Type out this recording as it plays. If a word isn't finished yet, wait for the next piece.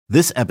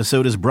This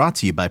episode is brought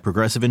to you by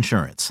Progressive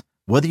Insurance.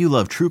 Whether you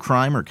love true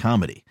crime or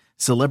comedy,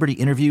 celebrity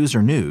interviews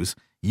or news,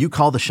 you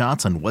call the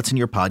shots on what's in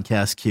your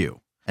podcast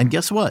queue. And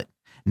guess what?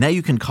 Now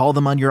you can call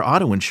them on your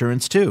auto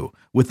insurance too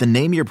with the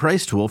Name Your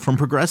Price tool from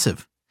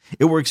Progressive.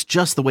 It works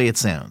just the way it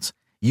sounds.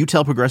 You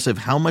tell Progressive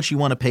how much you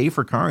want to pay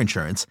for car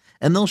insurance,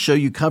 and they'll show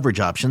you coverage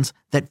options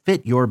that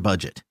fit your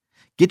budget.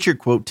 Get your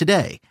quote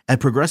today at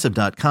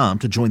Progressive.com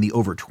to join the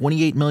over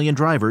 28 million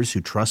drivers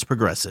who trust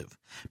Progressive.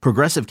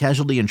 Progressive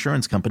Casualty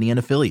Insurance Company and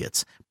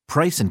Affiliates.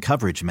 Price and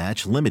coverage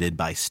match limited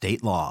by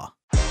state law.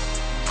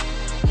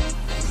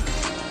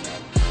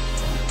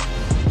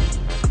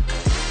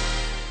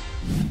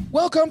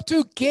 Welcome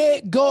to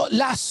Que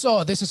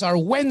Golazo. This is our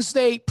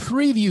Wednesday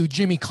preview.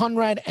 Jimmy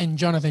Conrad and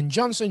Jonathan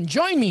Johnson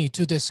join me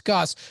to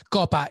discuss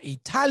Copa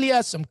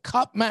Italia, some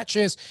cup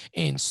matches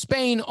in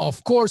Spain,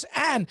 of course,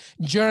 and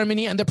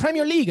Germany, and the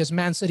Premier League as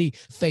Man City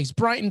face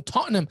Brighton,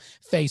 Tottenham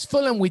face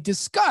Fulham. We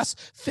discuss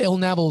Phil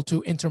Neville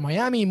to Inter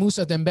Miami,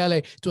 Moussa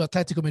Dembele to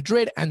Atletico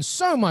Madrid, and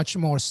so much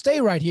more. Stay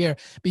right here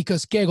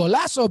because Que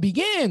Golazo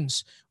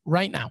begins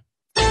right now.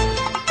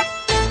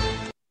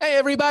 Hey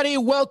everybody,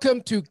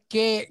 welcome to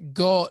Que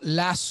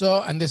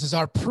Golazo, and this is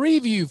our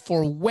preview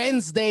for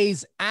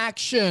Wednesday's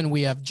action.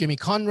 We have Jimmy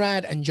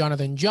Conrad and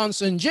Jonathan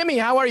Johnson. Jimmy,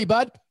 how are you,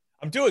 bud?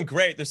 I'm doing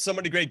great. There's so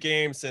many great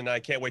games, and I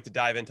can't wait to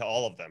dive into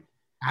all of them.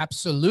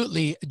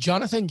 Absolutely.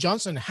 Jonathan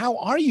Johnson, how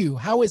are you?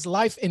 How is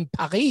life in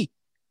Paris?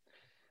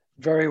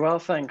 Very well,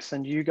 thanks.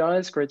 And you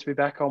guys, great to be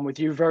back on with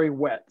you. Very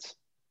wet,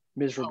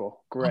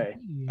 miserable, gray.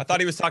 I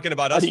thought he was talking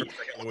about us for a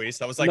second,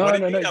 Luis. I was like, no, what do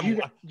no, you mean?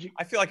 no.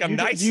 I feel like I'm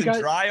nice and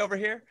dry over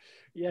here.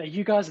 Yeah,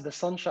 you guys are the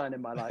sunshine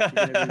in my life.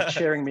 You're going to be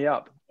cheering me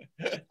up.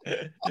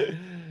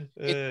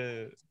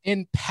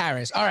 In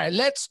Paris. All right,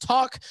 let's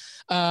talk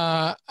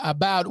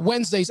about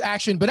Wednesday's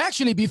action. But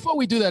actually, before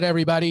we do that,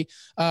 everybody,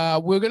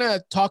 we're going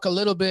to talk a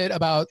little bit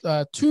about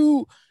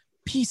two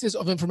pieces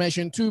of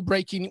information,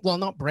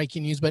 not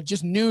breaking news, but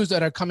just news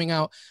that are coming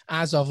out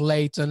as of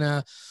late.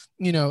 And,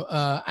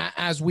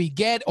 as we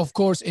get, of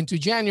course, into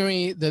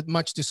January, the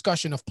much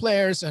discussion of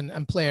players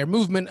and player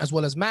movement, as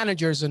well as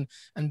managers and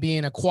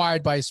being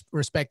acquired by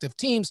respective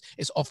teams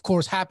is, of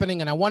course, happening.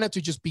 And I wanted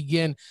to just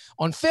begin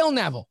on Phil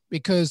Neville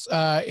because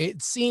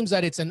it seems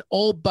that it's an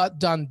all but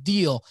done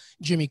deal,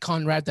 Jimmy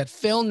Conrad, that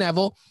Phil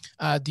Neville,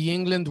 the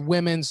England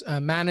women's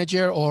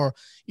manager, or,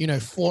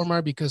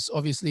 former, because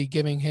obviously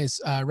giving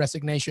his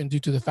resignation due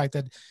to the fact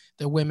that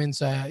the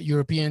women's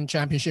European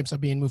championships are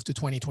being moved to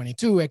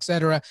 2022,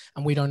 etc.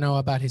 And we don't know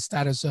about his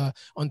status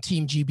on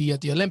Team GB at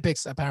the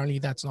Olympics. Apparently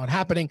that's not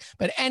happening.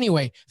 But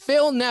anyway,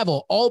 Phil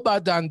Neville, all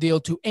but done deal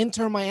to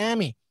Inter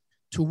Miami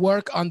to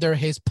work under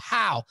his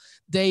pal,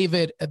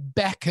 David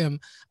Beckham.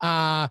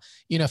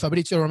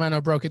 Fabrizio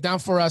Romano broke it down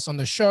for us on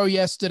the show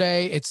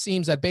yesterday. It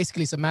seems that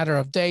basically it's a matter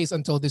of days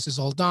until this is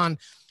all done.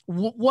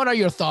 What are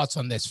your thoughts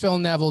on this? Phil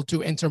Neville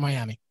to Inter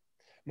Miami.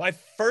 My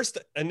first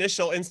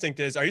initial instinct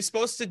is, are you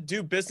supposed to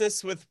do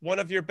business with one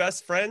of your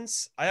best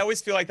friends? I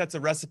always feel like that's a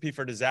recipe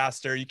for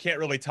disaster. You can't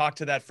really talk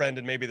to that friend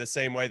in maybe the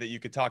same way that you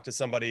could talk to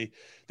somebody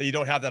that you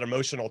don't have that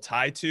emotional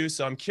tie to.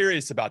 So I'm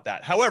curious about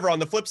that. However, on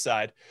the flip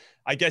side,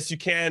 I guess you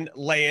can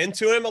lay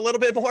into him a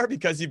little bit more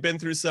because you've been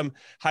through some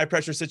high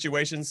pressure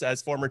situations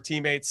as former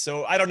teammates.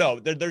 So I don't know.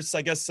 There's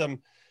I guess,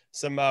 some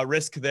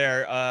risk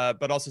there,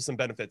 but also some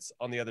benefits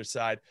on the other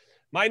side.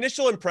 My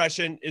initial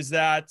impression is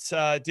that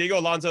Diego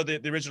Alonso, the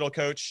original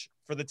coach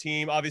for the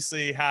team,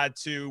 obviously had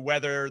to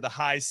weather the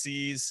high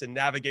seas and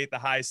navigate the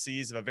high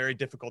seas of a very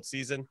difficult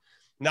season,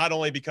 not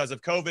only because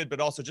of COVID, but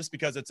also just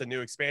because it's a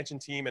new expansion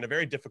team and a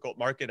very difficult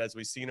market, as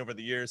we've seen over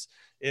the years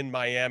in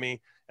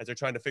Miami, as they're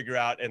trying to figure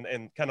out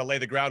and kind of lay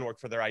the groundwork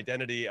for their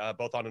identity,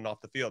 both on and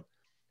off the field.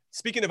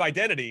 Speaking of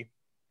identity,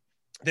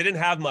 they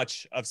didn't have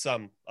much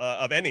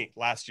of any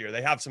last year.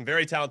 They have some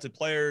very talented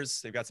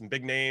players. They've got some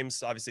big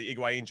names. Obviously,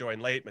 Higuain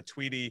joined late.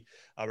 Matuidi,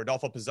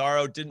 Rodolfo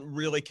Pizarro didn't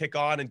really kick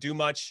on and do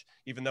much,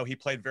 even though he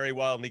played very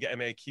well in Liga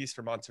MX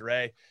for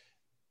Monterrey.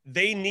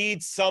 They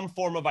need some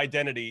form of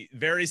identity,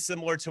 very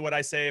similar to what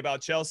I say about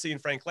Chelsea and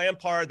Frank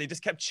Lampard. They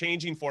just kept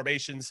changing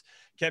formations,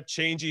 kept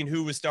changing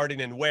who was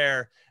starting and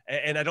where.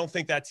 And I don't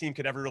think that team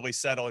could ever really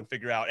settle and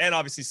figure out. And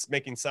obviously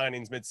making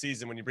signings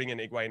mid-season when you bring in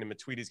Higuain and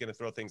Matuidi is going to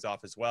throw things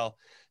off as well.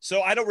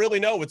 So I don't really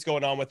know what's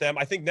going on with them.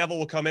 I think Neville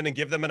will come in and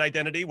give them an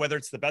identity, whether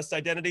it's the best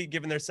identity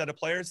given their set of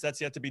players. That's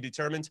yet to be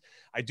determined.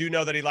 I do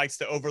know that he likes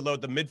to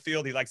overload the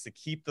midfield. He likes to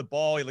keep the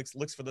ball. He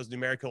looks for those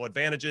numerical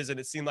advantages. And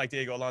it seemed like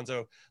Diego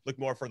Alonso looked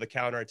more for the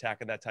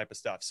counterattack and that type of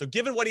stuff. So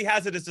given what he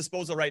has at his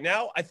disposal right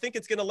now, I think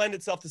it's going to lend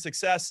itself to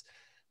success.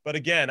 But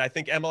again, I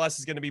think MLS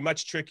is going to be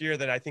much trickier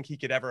than I think he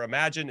could ever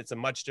imagine. It's a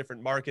much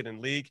different market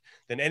and league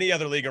than any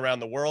other league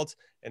around the world.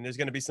 And there's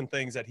going to be some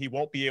things that he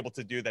won't be able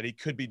to do that he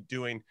could be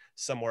doing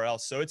somewhere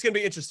else. So it's going to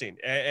be interesting.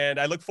 And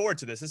I look forward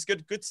to this. It's a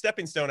good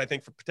stepping stone, I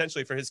think, for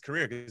potentially for his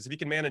career, because if he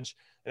can manage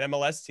an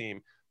MLS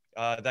team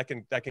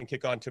that can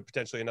kick on to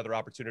potentially another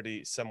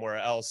opportunity somewhere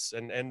else.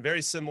 And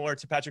very similar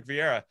to Patrick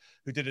Vieira,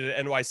 who did it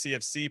at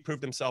NYCFC,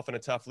 proved himself in a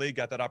tough league,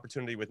 got that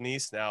opportunity with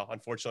Nice. Now,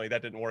 unfortunately,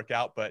 that didn't work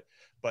out, but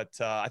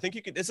I think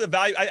you could. It's a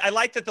value. I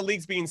like that the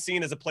league's being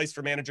seen as a place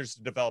for managers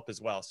to develop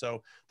as well.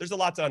 So there's a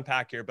lot to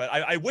unpack here, but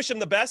I wish him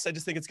the best. I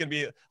just think it's going to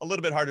be a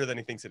little bit harder than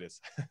he thinks it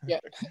is. Yeah,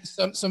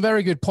 some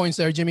very good points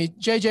there, Jimmy.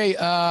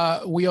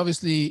 JJ, we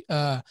obviously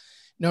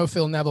know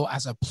Phil Neville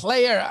as a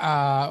player.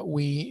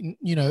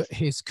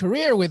 His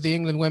career with the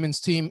England women's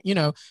team,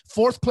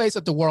 fourth place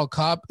at the World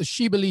Cup,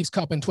 She Believes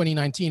Cup in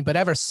 2019. But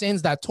ever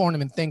since that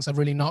tournament, things have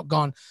really not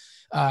gone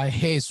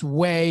his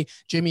way.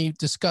 Jimmy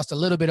discussed a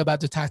little bit about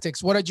the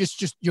tactics. What are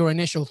just your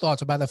initial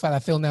thoughts about the fact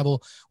that Phil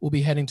Neville will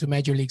be heading to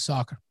Major League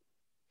Soccer?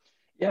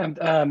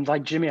 Yeah,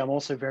 like Jimmy, I'm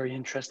also very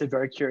interested,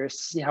 very curious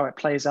to see how it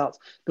plays out.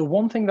 The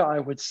one thing that I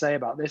would say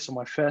about this, or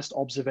my first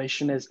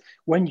observation, is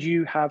when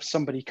you have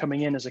somebody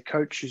coming in as a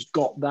coach who's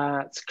got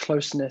that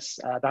closeness,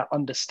 that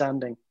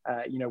understanding,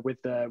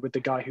 with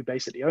the guy who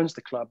basically owns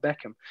the club,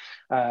 Beckham.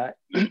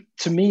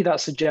 To me, that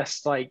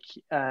suggests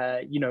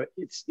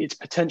it's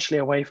potentially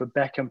a way for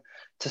Beckham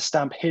to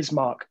stamp his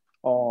mark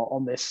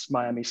on this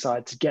Miami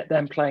side, to get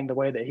them playing the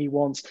way that he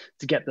wants,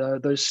 to get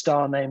those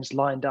star names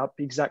lined up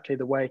exactly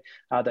the way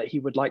that he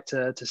would like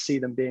to see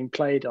them being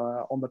played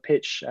on the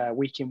pitch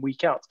week in,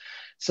 week out.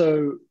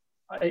 So,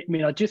 I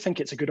mean, I do think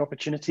it's a good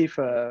opportunity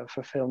for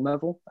Phil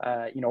Neville,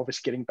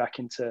 obviously getting back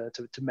into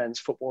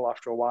men's football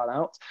after a while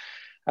out.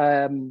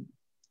 And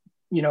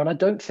I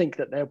don't think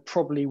that there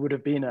probably would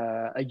have been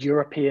a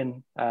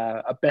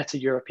better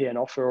European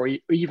offer, or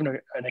even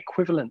an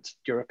equivalent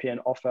European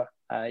offer,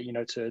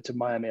 to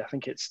Miami. I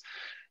think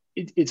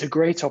it's a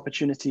great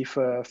opportunity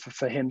for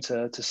him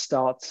to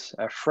start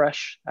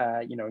fresh,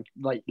 like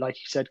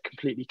you said,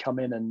 completely come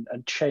in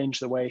and change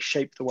the way,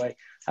 shape the way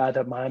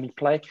that Miami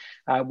play.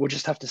 We'll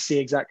just have to see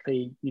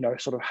exactly,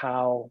 sort of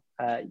how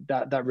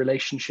that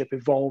relationship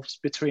evolves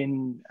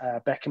between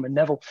Beckham and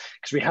Neville,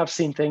 because we have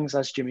seen things,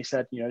 as Jimmy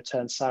said,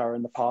 turn sour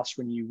in the past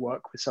when you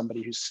work with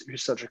somebody who's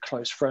such a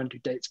close friend who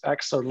dates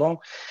back so long.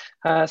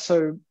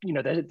 So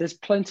there's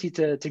plenty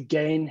to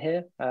gain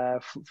here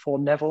for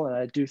Neville, and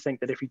I do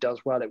think that if he does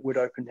well, it would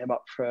open him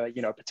up for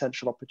a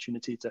potential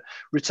opportunity to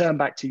return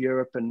back to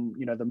Europe, and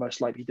the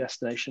most likely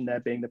destination there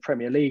being the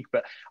Premier League.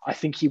 But I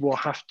think he will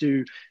have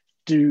to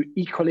do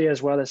equally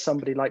as well as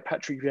somebody like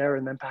Patrick Vieira,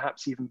 and then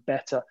perhaps even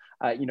better,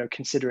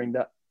 considering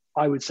that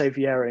I would say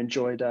Vieira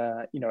enjoyed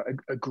a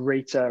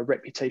greater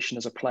reputation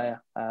as a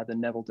player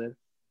than Neville did,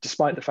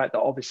 despite the fact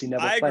that obviously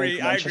Neville playing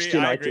for Manchester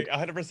United.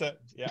 I agree, 100%.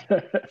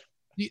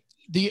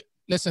 Yeah.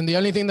 Listen, the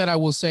only thing that I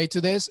will say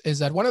to this is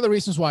that one of the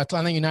reasons why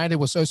Atlanta United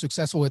was so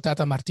successful with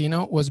Tata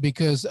Martino was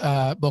because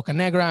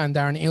Bocanegra and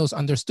Darren Eales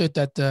understood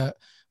that the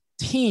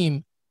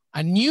team,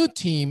 a new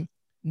team,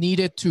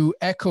 needed to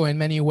echo in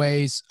many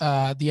ways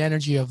the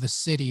energy of the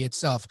city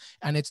itself,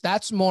 and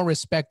that's more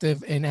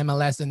respective in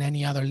MLS than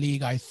any other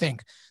league, I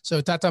think.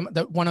 So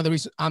one of the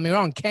reasons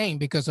Almiron came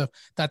because of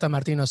Tata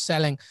Martino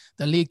selling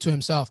the league to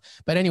himself.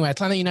 But anyway,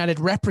 Atlanta United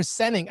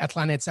representing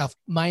Atlanta itself.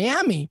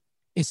 Miami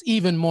is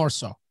even more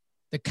so,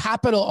 the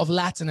capital of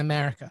Latin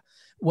America.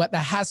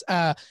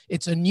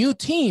 It's a new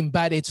team,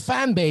 but its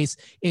fan base,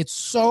 it's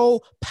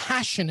so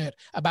passionate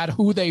about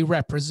who they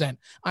represent.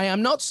 I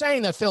am not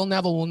saying that Phil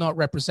Neville will not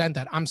represent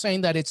that. I'm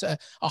saying that it's a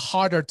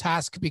harder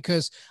task,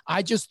 because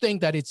I just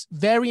think that it's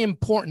very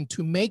important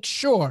to make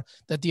sure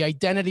that the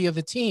identity of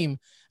the team,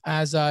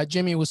 as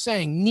Jimmy was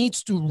saying,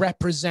 needs to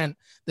represent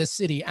the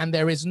city. And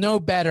there is no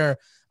better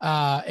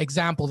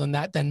example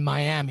than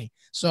Miami.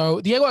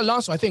 So Diego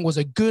Alonso, I think, was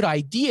a good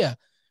idea,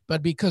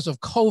 but because of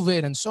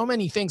COVID and so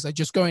many things are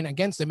just going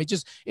against him,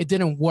 it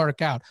didn't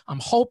work out. I'm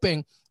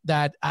hoping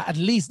that at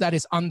least that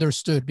is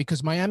understood,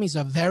 because Miami is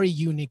a very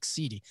unique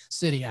city,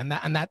 and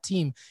that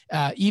team,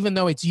 even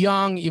though it's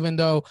young, even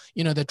though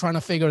they're trying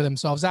to figure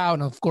themselves out,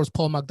 and of course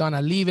Paul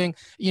McDonough leaving,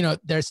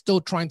 they're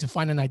still trying to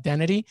find an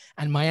identity,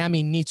 and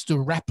Miami needs to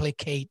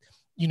replicate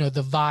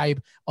the vibe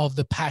of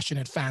the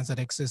passionate fans that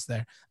exist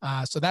there.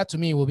 So that to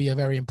me will be a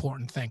very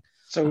important thing.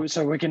 So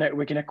we're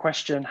gonna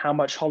question how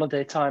much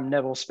holiday time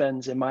Neville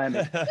spends in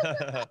Miami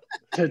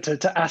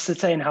to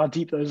ascertain how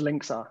deep those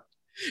links are.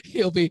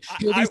 He'll be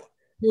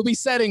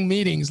setting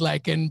meetings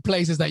like in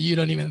places that you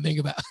don't even think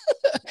about.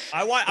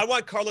 I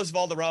want Carlos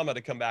Valderrama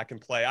to come back and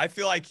play. I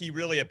feel like he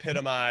really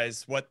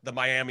epitomized what the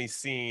Miami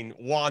scene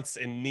wants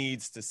and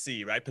needs to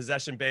see. Right,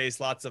 possession based,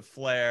 lots of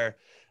flair.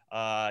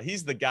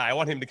 He's the guy. I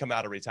want him to come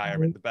out of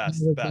retirement. The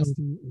best.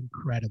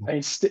 Incredible. I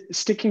mean,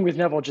 sticking with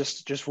Neville,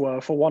 just for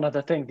one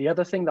other thing. The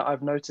other thing that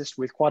I've noticed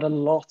with quite a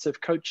lot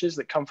of coaches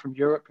that come from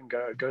Europe and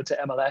go to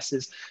MLS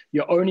is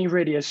you're only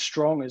really as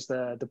strong as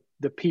the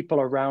people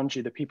around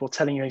you, the people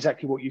telling you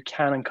exactly what you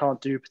can and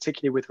can't do,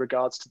 particularly with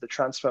regards to the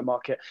transfer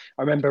market.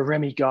 I remember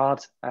Remy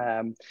Gard,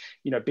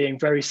 being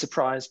very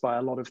surprised by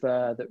a lot of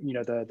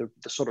the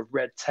sort of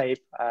red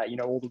tape,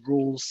 all the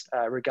rules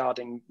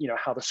regarding,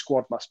 how the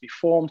squad must be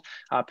formed,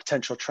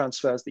 potential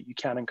transfers that you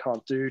can and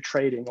can't do,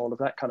 trading, all of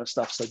that kind of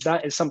stuff. So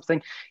that is something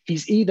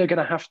he's either going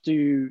to have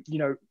to,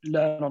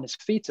 learn on his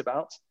feet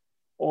about,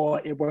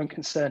 or it won't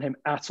concern him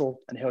at all,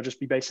 and he'll just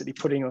be basically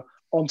putting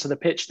onto the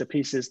pitch the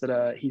pieces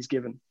that he's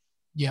given.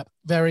 Yeah,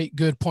 very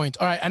good point.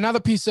 All right, another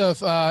piece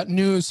of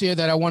news here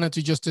that I wanted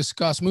to just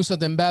discuss. Moussa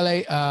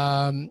Dembele,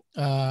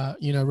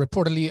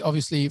 reportedly,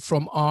 obviously,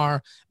 from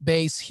our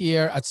base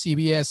here at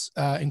CBS,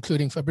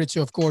 including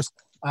Fabrizio, of course,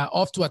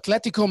 off to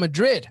Atletico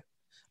Madrid,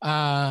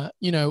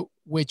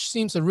 which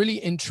seems a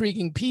really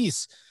intriguing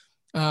piece.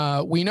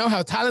 We know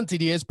how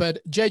talented he is, but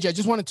JJ, I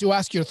just wanted to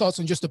ask your thoughts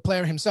on just the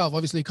player himself,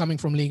 obviously coming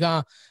from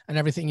Liga and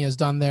everything he has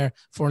done there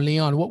for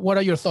Lyon. What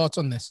are your thoughts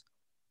on this?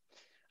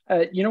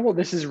 You know what?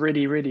 This is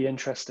really, really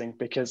interesting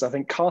because I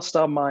think cast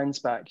our minds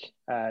back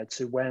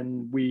to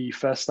when we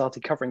first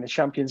started covering the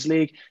Champions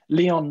League.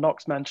 Lyon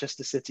knocked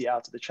Manchester City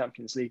out of the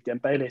Champions League.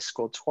 Dembele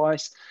scored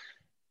twice,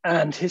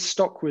 and his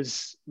stock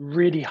was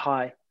really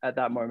high at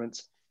that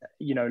moment.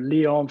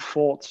 Lyon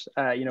fought,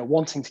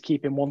 wanting to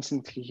keep him,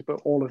 wanting to keep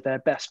all of their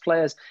best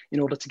players in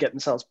order to get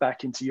themselves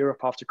back into Europe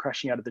after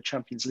crashing out of the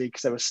Champions League,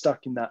 because they were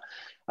stuck in that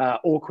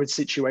awkward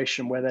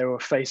situation where they were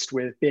faced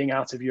with being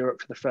out of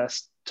Europe for the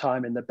first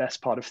time in the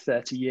best part of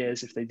 30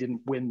 years if they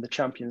didn't win the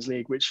Champions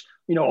League, which,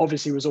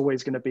 obviously was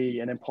always going to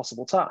be an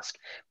impossible task.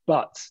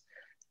 But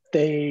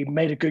they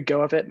made a good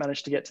go of it,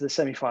 managed to get to the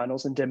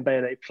semi-finals, and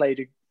Dembele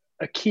played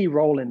a key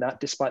role in that,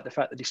 despite the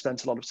fact that he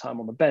spent a lot of time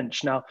on the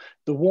bench. Now,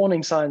 the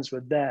warning signs were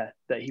there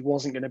that he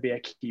wasn't going to be a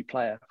key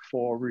player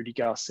for Rudy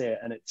Garcia,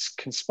 and it's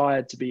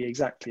conspired to be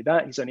exactly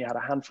that. He's only had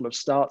a handful of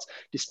starts,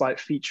 despite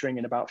featuring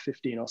in about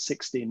 15 or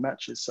 16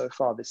 matches so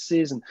far this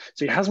season.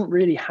 So he hasn't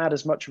really had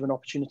as much of an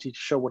opportunity to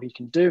show what he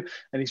can do,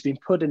 and he's been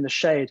put in the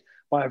shade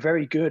by a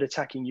very good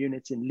attacking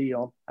unit in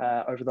Lyon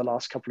over the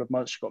last couple of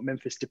months. You've got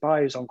Memphis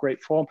Depay, who's on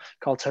great form,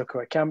 Karl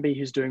Toko Ekambi,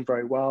 who's doing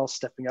very well,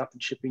 stepping up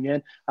and chipping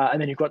in. And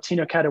then you've got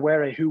Tino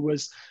Kadewere, who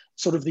was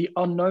sort of the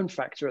unknown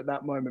factor at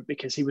that moment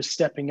because he was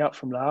stepping up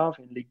from Le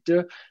Havre in Ligue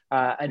 2,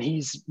 and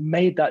he's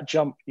made that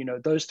jump.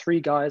 Those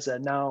three guys are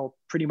now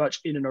pretty much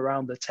in and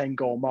around the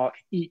 10-goal mark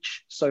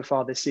each so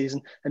far this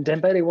season, and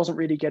Dembele wasn't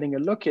really getting a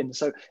look in.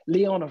 So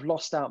Lyon have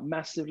lost out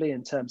massively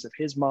in terms of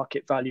his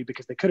market value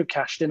because they could have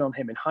cashed in on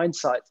him in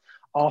hindsight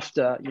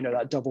after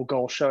that double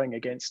goal showing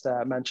against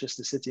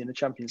Manchester City in the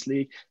Champions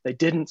League. They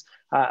didn't,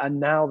 and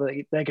now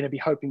they're going to be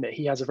hoping that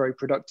he has a very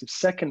productive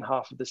second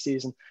half of the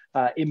season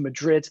in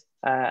Madrid,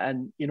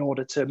 and in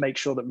order to make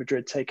sure that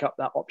Madrid take up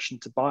that option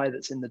to buy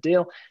that's in the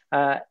deal.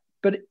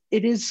 But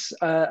it is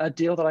a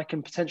deal that I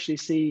can potentially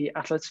see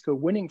Atletico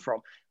winning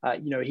from.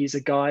 He's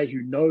a guy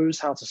who knows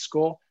how to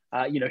score.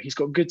 He's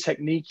got good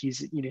technique.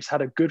 He's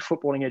had a good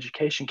footballing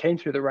education, came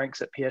through the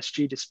ranks at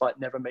PSG despite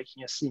never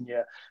making a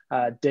senior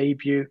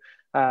debut.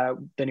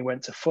 Then he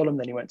went to Fulham,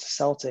 then he went to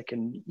Celtic,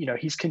 and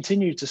he's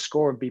continued to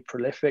score and be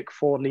prolific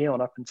for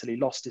Lyon up until he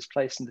lost his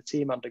place in the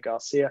team under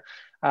Garcia.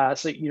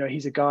 So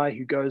he's a guy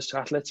who goes to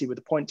Atleti with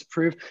a point to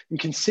prove. And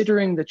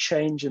considering the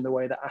change in the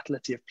way that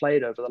Atleti have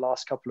played over the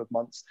last couple of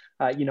months,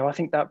 I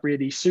think that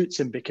really suits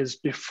him, because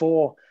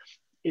before,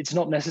 it's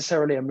not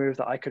necessarily a move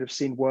that I could have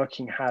seen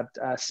working had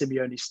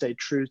Simeone stayed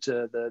true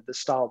to the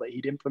style that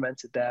he'd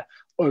implemented there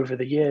over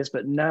the years.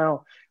 But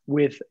now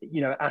with,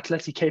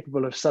 Atleti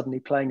capable of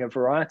suddenly playing a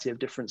variety of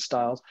different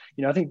styles,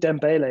 I think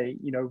Dembele,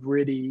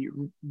 really,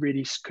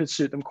 really could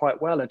suit them quite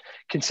well. And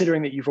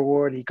considering that you've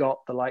already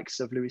got the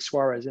likes of Luis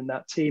Suarez in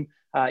that team,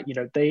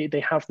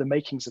 they have the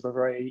makings of a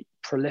very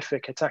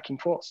prolific attacking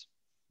force.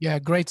 Yeah,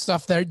 great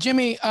stuff there.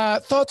 Jimmy,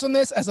 thoughts on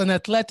this as an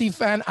Atleti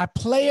fan? A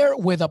player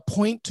with a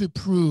point to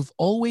prove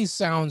always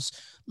sounds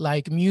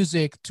like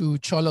music to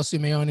Cholo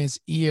Simeone's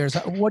ears.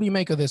 What do you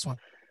make of this one?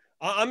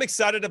 I'm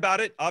excited about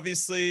it.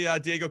 Obviously,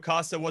 Diego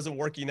Costa wasn't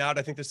working out.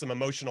 I think there's some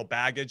emotional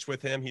baggage with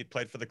him. He'd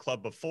played for the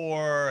club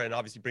before, and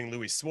obviously bring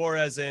Luis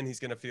Suarez in. He's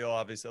going to feel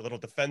obviously a little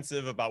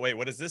defensive about, wait,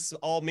 what does this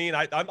all mean?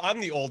 I'm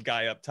the old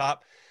guy up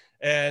top.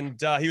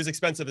 And he was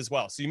expensive as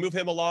well. So you move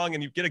him along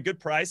and you get a good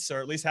price,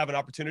 or at least have an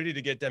opportunity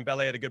to get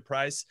Dembele at a good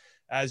price.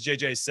 As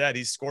JJ said,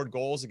 he's scored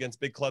goals against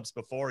big clubs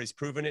before. He's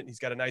proven it. He's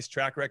got a nice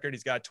track record.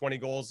 He's got 20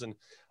 goals in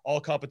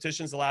all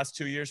competitions the last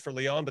 2 years for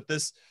Lyon. But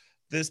this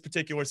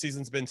particular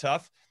season's been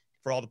tough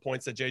for all the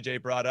points that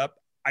JJ brought up.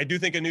 I do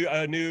think a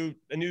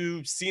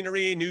new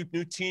scenery,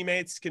 new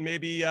teammates can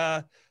maybe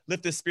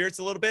lift his spirits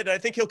a little bit. And I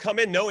think he'll come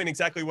in knowing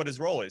exactly what his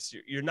role is.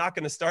 You're not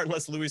going to start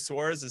unless Luis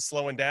Suarez is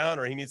slowing down,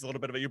 or he needs a little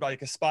bit of you're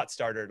like a spot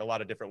starter in a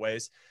lot of different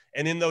ways.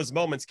 And in those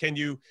moments, can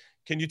you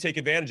take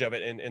advantage of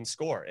it and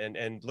score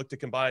and look to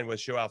combine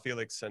with Joao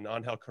Felix and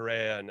Angel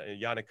Correa and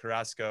Yannick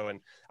Carrasco? And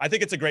I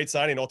think it's a great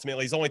signing.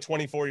 Ultimately, he's only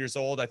 24 years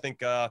old. I think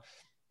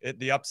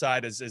the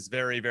upside is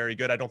very, very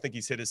good. I don't think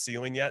he's hit his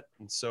ceiling yet.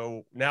 And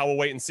so now we'll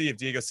wait and see if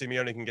Diego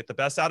Simeone can get the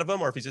best out of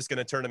him, or if he's just going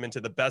to turn him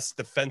into the best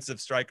defensive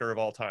striker of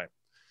all time.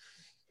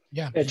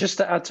 Yeah, just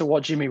to add to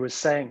what Jimmy was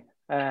saying,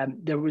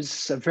 there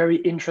was a very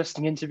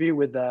interesting interview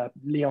with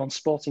Lyon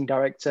sporting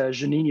director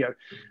Juninho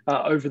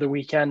over the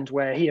weekend,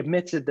 where he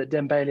admitted that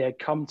Dembele had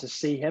come to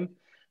see him.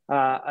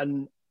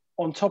 And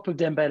on top of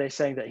Dembele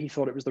saying that he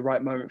thought it was the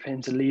right moment for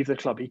him to leave the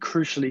club, he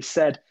crucially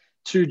said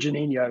to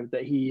Juninho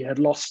that he had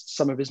lost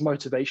some of his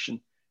motivation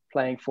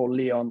playing for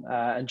Lyon.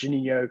 And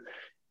Juninho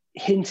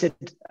hinted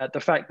at the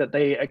fact that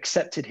they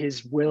accepted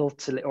his will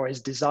to, or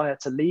his desire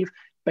to leave,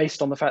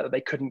 based on the fact that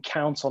they couldn't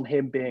count on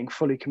him being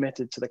fully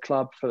committed to the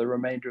club for the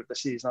remainder of the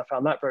season. I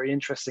found that very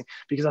interesting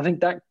because I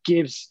think that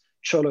gives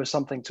Cholo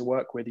something to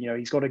work with.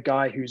 He's got a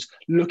guy who's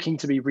looking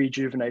to be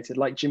rejuvenated.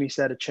 Like Jimmy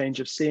said, a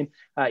change of scene,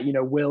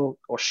 will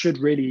or should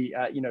really,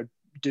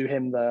 do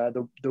him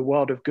the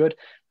world of good.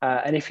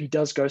 And if he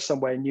does go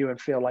somewhere new and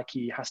feel like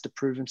he has to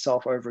prove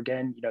himself over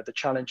again, the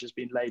challenge has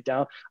been laid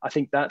down. I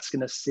think that's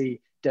going to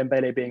see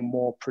Dembele being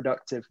more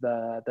productive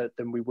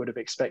than we would have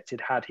expected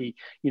had he,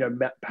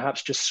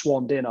 perhaps just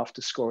swanned in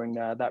after scoring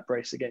that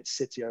brace against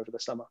City over the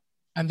summer.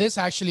 And this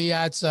actually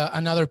adds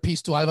another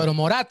piece to Alvaro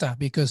Morata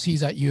because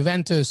he's at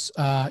Juventus,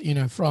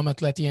 from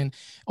Atleti. And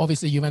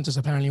obviously Juventus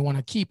apparently want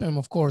to keep him,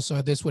 of course.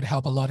 So this would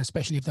help a lot,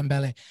 especially if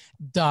Dembele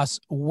does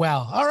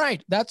well. All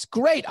right, that's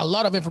great. A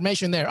lot of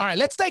information there. All right,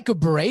 let's take a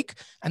break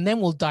and then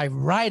we'll dive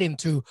right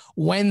into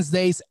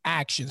Wednesday's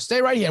action.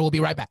 Stay right here. We'll be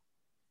right back.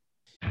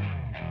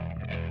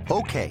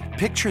 Okay,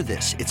 picture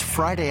this. It's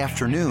Friday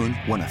afternoon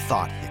when a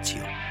thought hits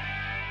you.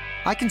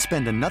 I can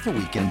spend another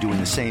weekend doing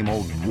the same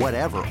old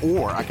whatever,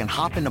 or I can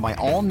hop into my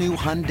all-new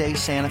Hyundai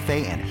Santa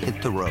Fe and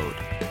hit the road.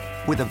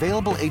 With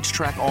available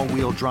H-Track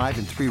all-wheel drive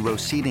and 3-row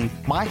seating,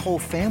 my whole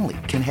family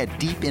can head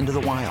deep into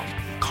the wild.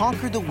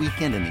 Conquer the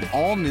weekend in the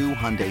all-new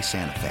Hyundai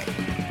Santa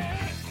Fe.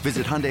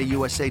 Visit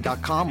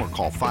HyundaiUSA.com or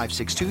call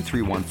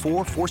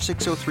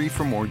 562-314-4603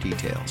 for more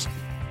details.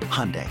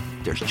 Hyundai,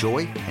 there's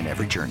joy in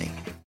every journey.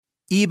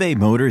 eBay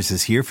Motors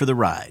is here for the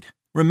ride.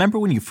 Remember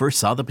when you first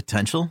saw the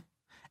potential?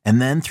 And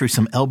then through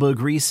some elbow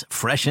grease,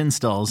 fresh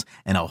installs,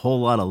 and a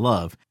whole lot of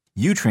love,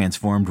 you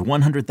transformed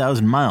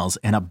 100,000 miles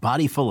and a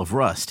body full of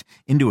rust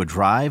into a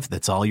drive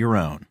that's all your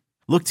own.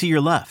 Look to your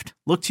left.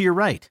 Look to your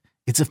right.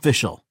 It's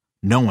official.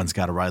 No one's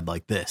got a ride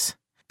like this.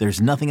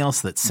 There's nothing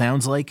else that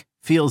sounds like,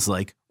 feels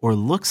like, or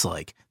looks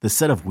like the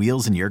set of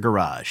wheels in your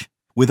garage.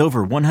 With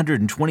over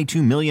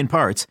 122 million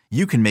parts,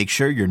 you can make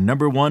sure your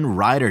number one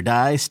ride or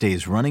die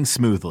stays running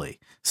smoothly.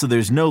 So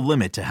there's no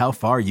limit to how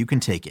far you can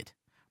take it.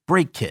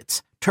 Brake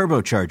kits,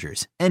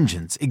 turbochargers,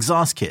 engines,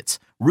 exhaust kits,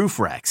 roof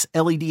racks,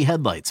 LED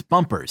headlights,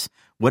 bumpers,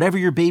 whatever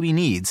your baby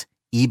needs,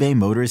 eBay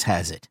Motors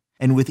has it.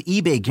 And with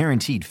eBay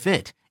Guaranteed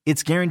Fit,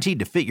 it's guaranteed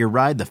to fit your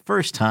ride the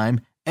first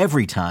time,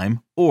 every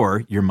time,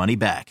 or your money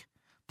back.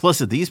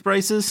 Plus at these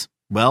prices,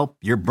 well,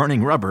 you're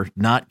burning rubber,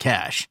 not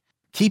cash.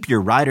 Keep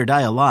your ride or die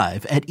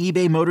alive at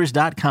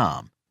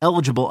ebaymotors.com.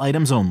 Eligible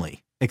items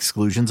only.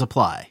 Exclusions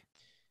apply.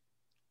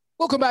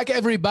 Welcome back,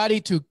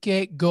 everybody, to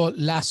Que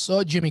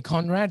Golazo. Jimmy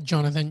Conrad,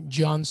 Jonathan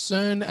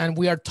Johnson, and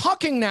we are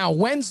talking now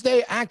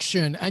Wednesday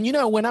action. And,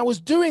 when I was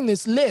doing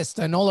this list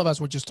and all of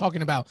us were just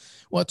talking about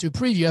what to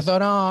preview, I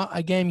thought,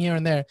 a game here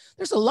and there.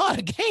 There's a lot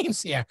of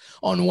games here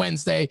on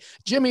Wednesday.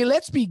 Jimmy,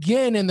 let's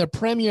begin in the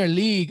Premier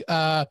League.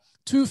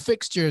 Two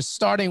fixtures,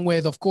 starting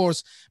with, of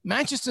course,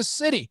 Manchester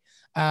City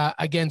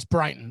against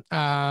Brighton.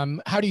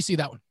 How do you see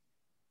that one?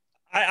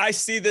 I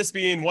see this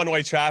being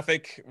one-way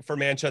traffic for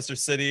Manchester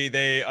City.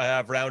 They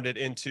have rounded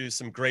into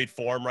some great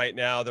form right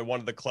now. They're one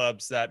of the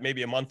clubs that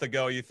maybe a month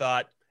ago you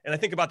thought, and I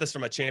think about this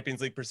from a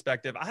Champions League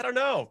perspective, I don't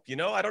know.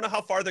 I don't know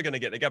how far they're going to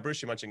get. They got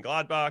Borussia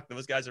Mönchengladbach.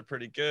 Those guys are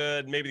pretty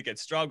good. Maybe they could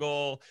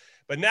struggle.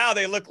 But now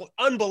they look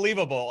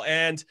unbelievable,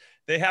 and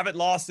they haven't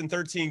lost in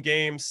 13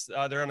 games.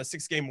 They're on a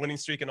 6-game winning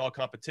streak in all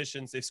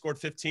competitions. They've scored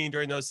 15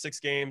 during those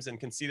 6 games and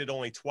conceded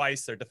only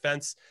twice. Their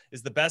defense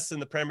is the best in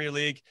the Premier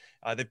League.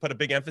 They put a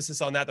big emphasis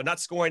on that. They're not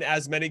scoring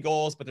as many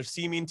goals, but they're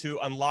seeming to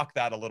unlock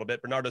that a little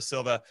bit. Bernardo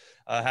Silva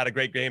had a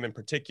great game in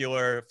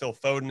particular. Phil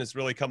Foden has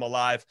really come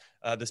alive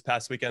this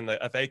past weekend,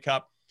 the FA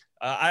Cup.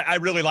 I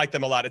really like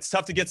them a lot. It's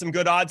tough to get some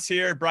good odds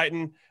here.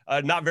 Brighton,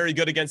 not very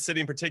good against City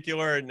in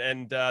particular,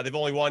 and they've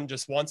only won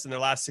just once in their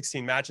last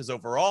 16 matches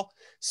overall.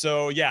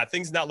 So, yeah,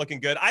 things not looking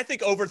good. I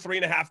think over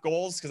 3.5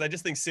 goals because I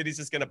just think City's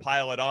just going to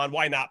pile it on.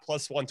 Why not?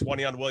 Plus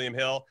 120 on William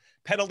Hill.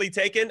 Penalty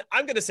taken?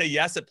 I'm going to say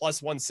yes at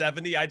plus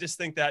 170. I just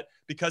think that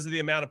because of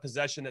the amount of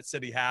possession that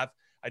City have,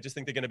 I just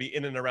think they're going to be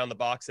in and around the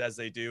box as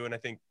they do. And I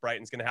think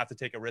Brighton's going to have to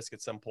take a risk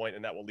at some point,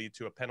 and that will lead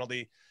to a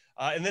penalty.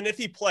 And then if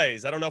he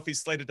plays, I don't know if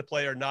he's slated to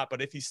play or not,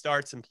 but if he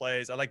starts and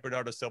plays, I like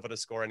Bernardo Silva to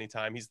score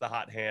anytime. He's the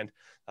hot hand,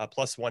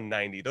 plus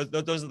 190.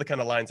 Those are the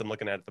kind of lines I'm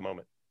looking at the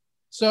moment.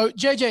 So,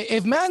 JJ,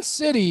 if Man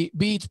City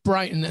beats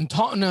Brighton and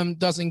Tottenham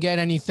doesn't get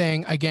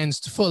anything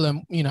against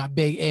Fulham, a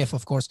big if,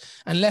 of course,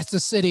 and Leicester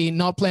City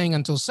not playing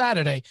until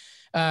Saturday,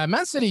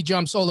 Man City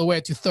jumps all the way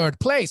to third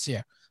place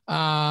here.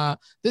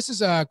 This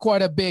is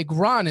quite a big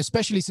run,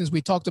 especially since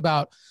we talked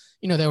about,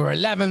 they were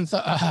 11th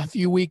a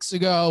few weeks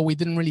ago. We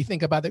didn't really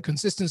think about the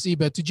consistency,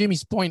 but to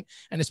Jimmy's point,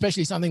 and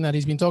especially something that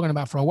he's been talking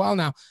about for a while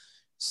now,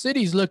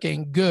 City's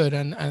looking good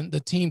and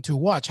the team to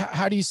watch.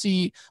 How do you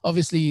see,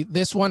 obviously,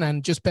 this one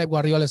and just Pep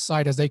Guardiola's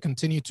side as they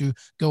continue to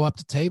go up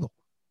the table?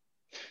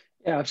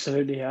 Yeah,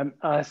 absolutely.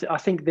 I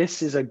think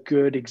this is a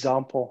good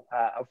example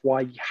of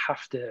why you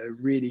have to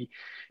really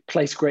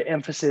place great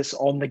emphasis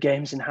on the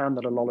games in hand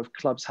that a lot of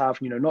clubs have,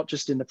 not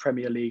just in the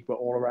Premier League, but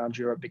all around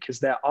Europe, because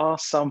there are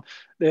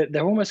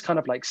they're almost kind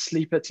of like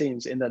sleeper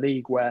teams in the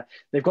league where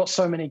they've got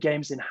so many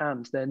games in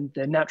hand, then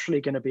they're naturally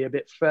going to be a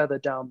bit further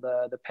down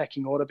the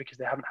pecking order because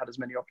they haven't had as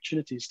many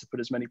opportunities to put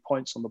as many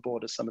points on the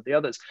board as some of the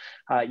others.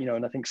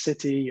 And I think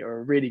City are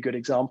a really good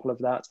example of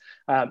that.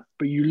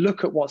 But you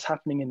look at what's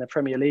happening in the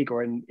Premier League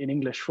or in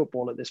English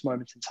football at this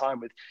moment in time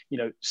with,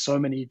 so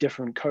many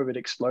different COVID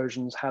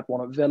explosions, had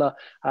one at Villa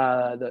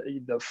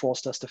that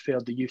forced us to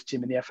field the youth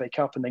team in the FA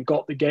Cup, and then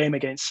got the game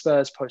against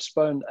Spurs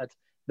postponed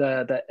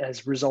that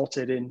has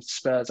resulted in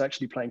Spurs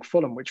actually playing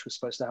Fulham, which was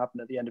supposed to happen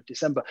at the end of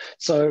December.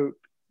 So,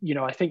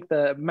 I think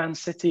the Man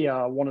City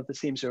are one of the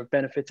teams who have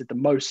benefited the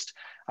most,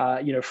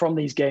 from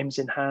these games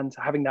in hand,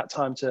 having that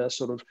time to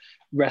sort of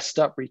rest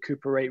up,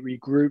 recuperate,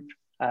 regroup,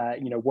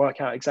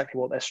 work out exactly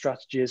what their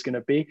strategy is going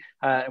to be.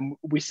 And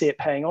we see it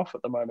paying off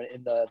at the moment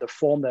in the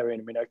form they're in.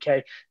 I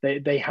mean,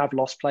 they have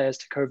lost players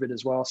to COVID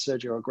as well.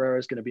 Sergio Aguero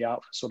is going to be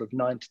out for sort of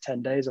 9 to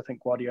 10 days, I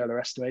think Guardiola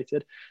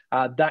estimated.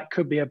 That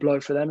could be a blow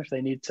for them if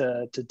they need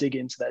to dig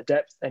into their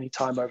depth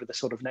anytime over the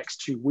sort of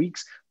next 2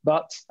 weeks.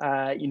 But,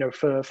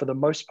 for the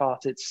most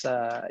part, it's...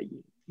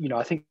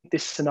 I think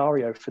this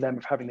scenario for them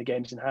of having the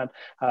games in hand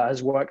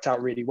has worked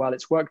out really well.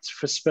 It's worked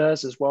for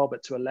Spurs as well,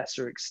 but to a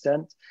lesser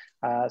extent.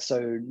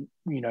 So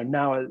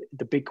now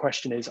the big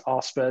question is,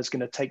 are Spurs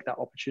going to take that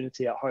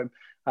opportunity at home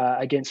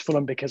against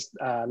Fulham? Because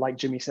like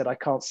Jimmy said, I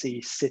can't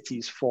see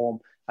City's form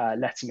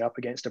letting up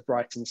against a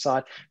Brighton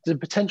side. There's a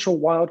potential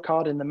wild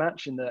card in the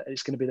match.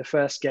 It's going to be the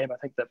first game I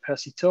think that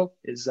Percy Till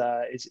is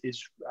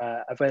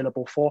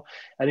available for.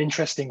 An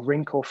interesting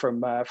wrinkle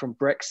from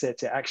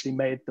Brexit. It actually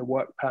made the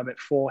work permit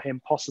for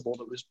him possible.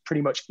 That was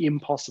pretty much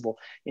impossible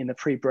in the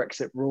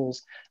pre-Brexit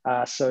rules.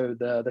 So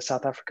the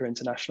South Africa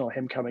international,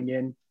 him coming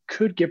in,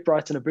 could give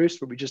Brighton a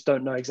boost, but we just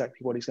don't know exactly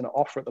what he's going to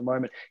offer at the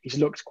moment. He's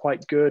looked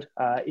quite good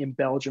in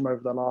Belgium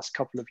over the last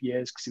couple of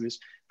years because he was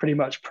pretty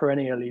much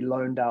perennially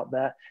loaned out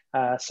there.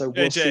 So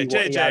we'll see what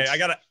he adds.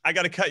 I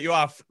gotta cut you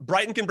off.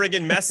 Brighton can bring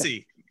in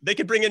Messi. They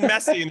could bring in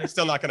Messi, and they're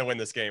still not going to win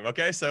this game.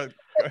 Okay, so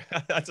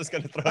I'm just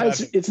going to throw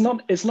that.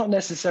 It's not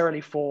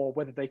necessarily for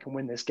whether they can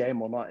win this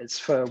game or not. It's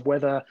for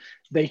whether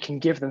they can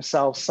give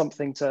themselves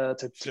something to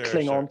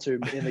cling on to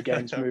in the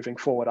games moving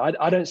forward.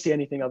 I don't see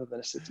anything other than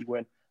a City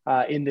win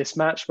in this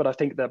match, but I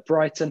think that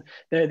Brighton,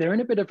 they're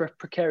in a bit of a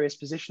precarious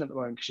position at the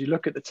moment because you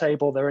look at the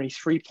table, they're only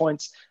 3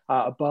 points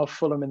above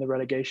Fulham in the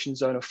relegation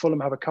zone, and Fulham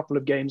have a couple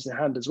of games in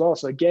hand as well.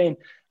 So again,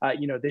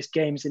 this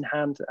games in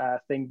hand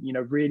thing,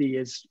 really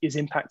is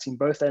impacting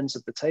both ends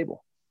of the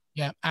table.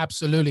 Yeah,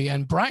 absolutely.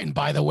 And Brighton,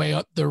 by the way,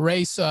 up the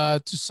race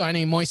to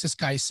signing Moises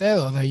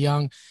Caicedo, the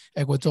young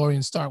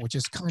Ecuadorian star, which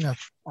is kind of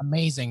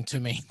amazing to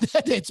me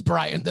that it's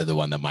Brighton, the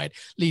one that might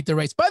lead the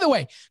race. By the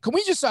way, can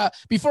we just,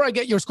 before I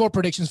get your score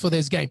predictions for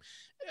this game,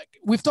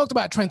 we've talked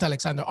about Trent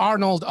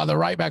Alexander-Arnold, other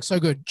right back, so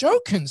good. Joe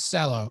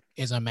Cancelo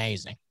is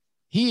amazing.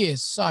 He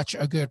is such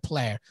a good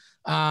player.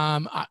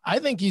 I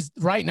think he's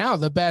right now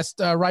the best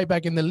right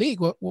back in the league.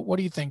 What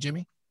do you think,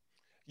 Jimmy?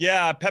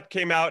 Yeah, Pep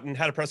came out and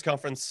had a press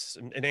conference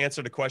and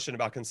answered a question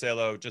about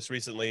Cancelo just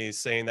recently,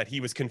 saying that he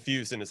was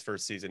confused in his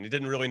first season. He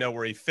didn't really know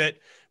where he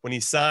fit. When he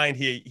signed,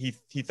 he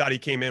thought he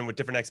came in with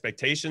different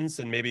expectations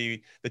than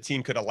maybe the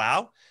team could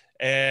allow.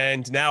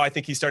 And now I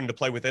think he's starting to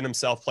play within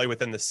himself, play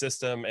within the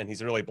system, and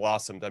he's really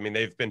blossomed. I mean,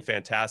 they've been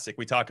fantastic.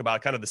 We talk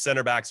about kind of the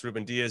center backs,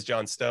 Ruben Diaz,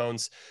 John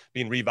Stones,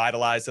 being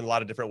revitalized in a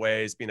lot of different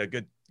ways, being a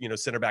good,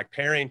 center back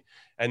pairing.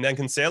 And then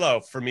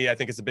Cancelo, for me, I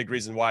think is a big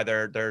reason why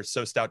they're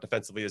so stout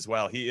defensively as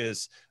well. He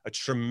is a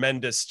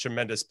tremendous,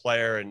 tremendous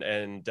player.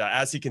 And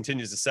as he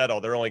continues to settle,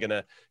 they're only going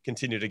to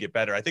continue to get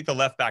better. I think the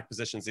left back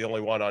position is the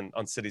only one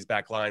on City's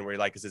back line where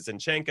is it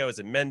Zinchenko? Is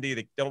it Mendy?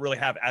 They don't really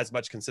have as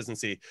much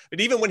consistency. But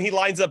even when he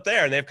lines up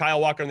there and they have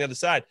Kyle Walker on the other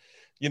side,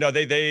 he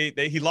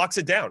locks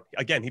it down.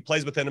 Again, he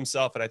plays within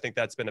himself. And I think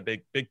that's been a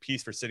big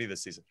piece for City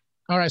this season.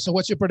 All right. So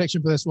what's your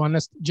prediction for this one?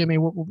 Jimmy,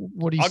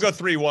 what do you I'll go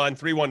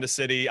 3-1 to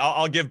City.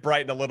 I'll give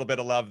Brighton a little bit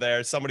of love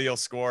there. Somebody will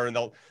score and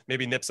they'll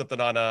maybe nip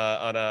something on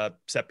a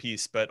set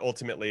piece. But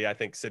ultimately, I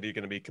think City are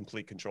going to be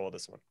complete control of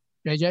this one.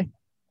 JJ?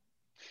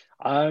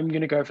 I'm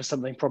going to go for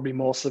something probably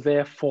more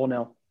severe,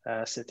 4-0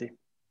 City.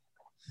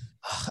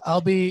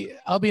 I'll be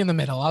in the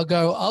middle. I'll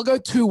go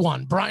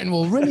 2-1. Brighton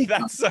will really.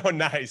 That's so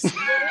nice.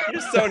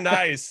 You're so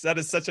nice. That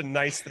is such a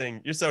nice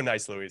thing. You're so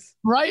nice, Luis.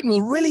 Brighton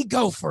will really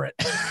go for it.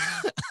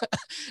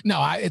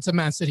 No, it's a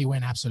Man City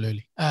win.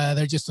 Absolutely.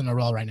 They're just on a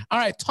roll right now. All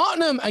right.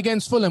 Tottenham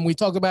against Fulham. We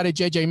talked about it.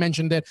 JJ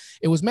mentioned it.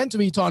 It was meant to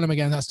be Tottenham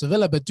against Aston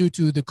Villa, but due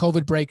to the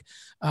COVID break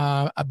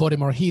at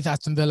Bodymoor Heath,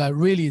 Aston Villa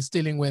really is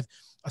dealing with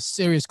a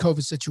serious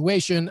COVID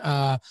situation.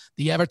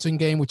 The Everton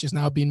game, which is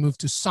now being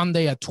moved to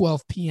Sunday at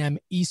 12 p.m.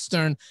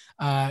 Eastern.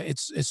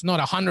 It's not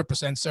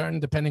 100% certain,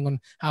 depending on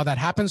how that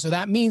happens. So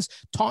that means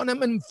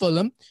Tottenham and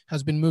Fulham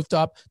has been moved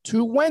up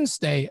to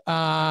Wednesday.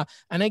 And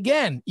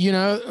again,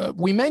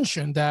 we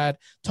mentioned that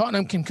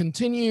Tottenham can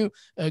continue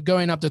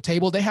going up the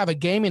table. They have a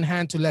game in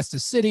hand to Leicester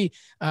City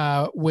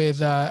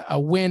with a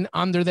win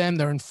under them.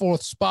 They're in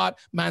fourth spot.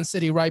 Man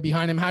City right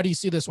behind him. How do you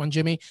see this one,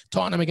 Jimmy?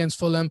 Tottenham against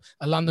Fulham,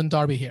 a London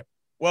derby here.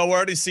 Well, we're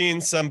already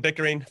seeing some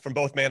bickering from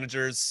both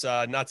managers.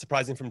 Not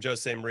surprising from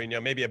Jose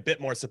Mourinho, maybe a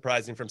bit more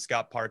surprising from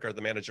Scott Parker,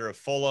 the manager of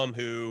Fulham,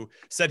 who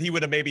said he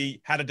would have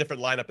maybe had a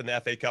different lineup in the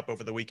FA Cup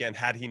over the weekend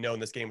had he known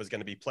this game was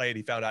going to be played.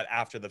 He found out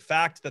after the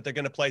fact that they're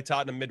going to play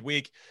Tottenham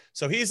midweek.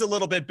 So he's a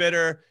little bit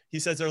bitter. He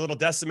says they're a little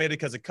decimated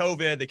because of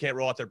COVID. They can't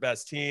roll out their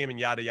best team and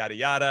yada, yada,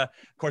 yada.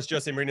 Of course,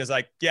 Jose Mourinho's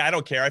like, yeah, I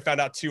don't care. I found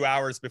out 2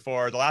 hours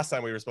before the last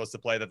time we were supposed to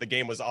play that the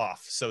game was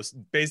off. So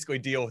basically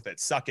deal with it.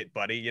 Suck it,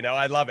 buddy.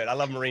 I love it. I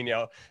love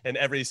Mourinho and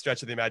every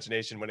stretch of the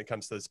imagination when it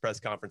comes to those press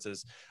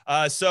conferences.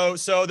 So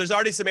there's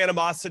already some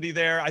animosity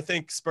there. I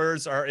think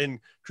Spurs are in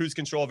cruise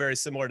control, very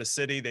similar to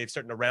City. They've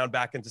started to round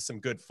back into some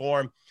good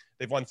form.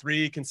 They've won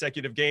 3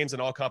 consecutive games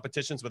in all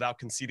competitions without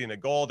conceding a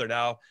goal. They're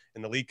now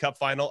in the League Cup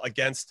final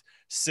against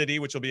City,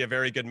 which will be a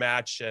very good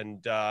match,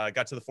 and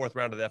got to the 4th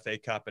round of the FA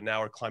Cup, and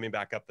now are climbing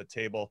back up the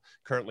table,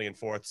 currently in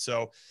 4th.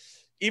 So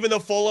even though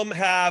Fulham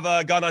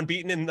have gone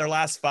unbeaten in their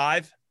last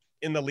 5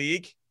 in the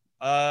league,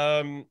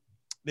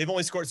 they've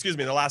only scored,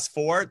 the last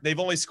 4. They've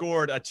only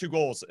scored 2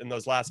 goals in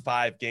those last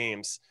 5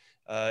 games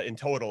in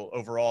total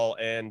overall.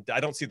 And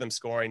I don't see them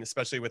scoring,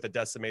 especially with a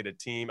decimated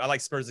team. I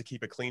like Spurs to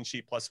keep a clean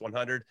sheet plus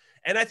 100.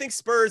 And I think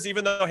Spurs,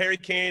 even though Harry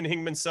Kane,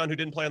 Heung-min Son, who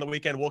didn't play on the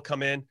weekend, will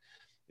come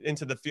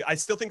into the field, I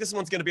still think this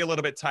one's going to be a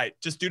little bit tight,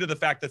 just due to the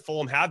fact that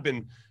Fulham have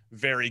been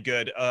very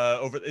good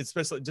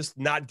especially just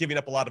not giving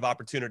up a lot of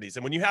opportunities.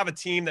 And when you have a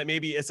team that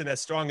maybe isn't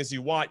as strong as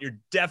you want, you're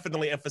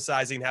definitely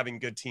emphasizing having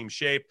good team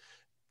shape.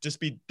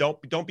 Just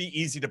don't be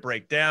easy to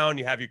break down.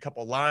 You have your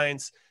couple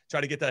lines, try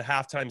to get to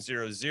halftime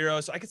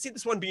 0-0. So I could see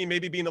this one being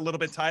a little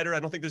bit tighter. I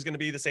don't think there's going to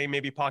be the same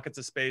maybe pockets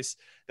of space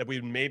that we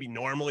maybe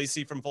normally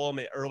see from Fulham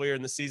earlier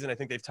in the season. I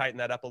think they've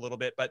tightened that up a little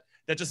bit, but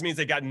that just means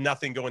they got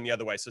nothing going the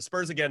other way. So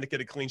Spurs again to get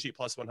a clean sheet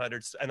plus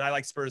 100, and I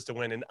like Spurs to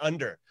win in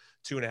under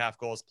 2.5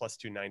 goals plus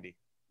 290.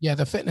 Yeah,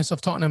 the fitness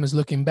of Tottenham is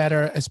looking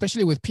better,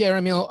 especially with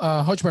Pierre-Emile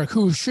Højbjerg,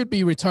 who should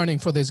be returning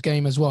for this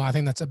game as well. I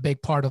think that's a big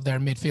part of their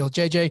midfield.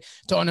 JJ,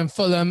 Tottenham,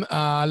 Fulham,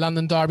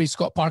 London derby,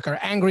 Scott Parker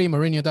angry,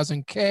 Mourinho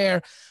doesn't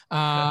care.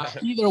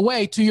 Either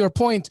way, to your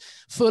point,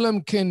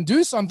 Fulham can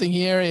do something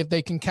here if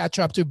they can catch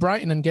up to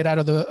Brighton and get out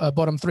of the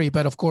bottom 3.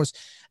 But of course,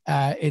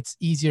 it's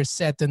easier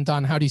said than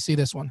done. How do you see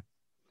this one?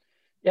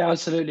 Yeah,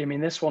 absolutely. I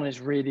mean, this one is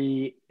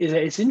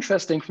it's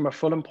interesting from a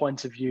Fulham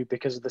point of view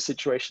because of the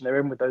situation they're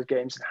in with those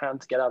games in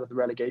hand to get out of the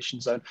relegation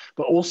zone,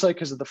 but also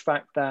because of the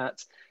fact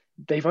that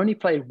they've only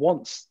played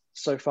once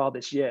so far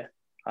this year.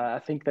 I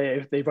think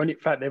they've only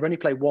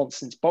played once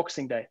since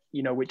Boxing Day,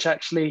 which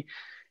actually,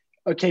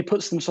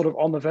 puts them sort of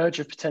on the verge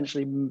of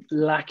potentially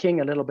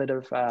lacking a little bit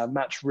of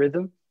match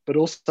rhythm, but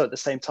also at the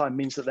same time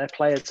means that their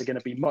players are going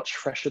to be much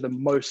fresher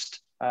than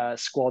most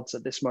squads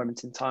at this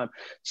moment in time.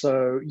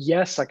 So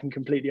yes, I can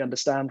completely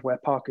understand where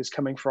Parker's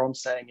coming from,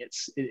 saying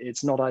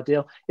it's not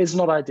ideal. It's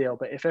not ideal,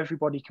 but if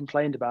everybody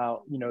complained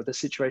about the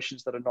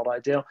situations that are not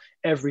ideal,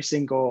 every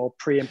single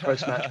pre and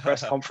post match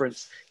press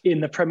conference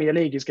in the Premier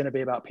League is going to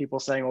be about people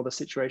saying, "Oh, the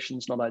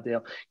situation's not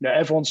ideal."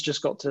 Everyone's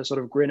just got to sort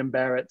of grin and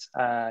bear it.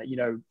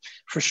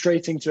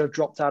 Frustrating to have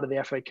dropped out of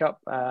the FA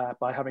Cup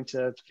by having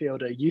to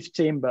field a youth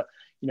team, but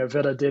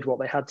Villa did what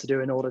they had to do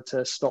in order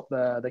to stop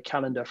the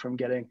calendar from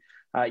getting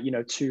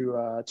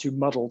too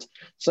muddled.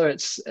 So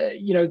it's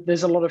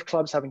there's a lot of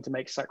clubs having to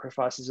make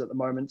sacrifices at the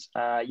moment,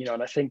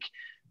 and I think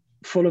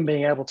Fulham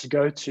being able to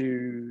go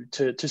to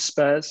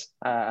Spurs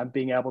and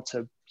being able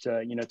to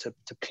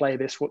play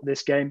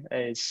this game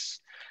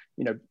is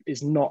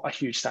not a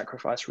huge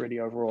sacrifice really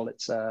overall.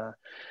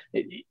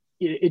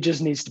 It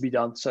just needs to be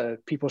done. So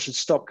people should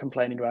stop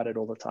complaining about it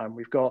all the time.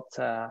 We've got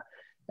a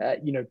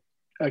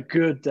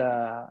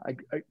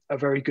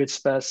very good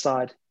Spurs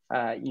side.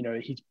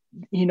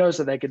 He knows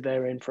that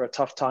they're in for a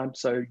tough time.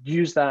 So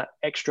use that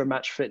extra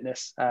match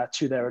fitness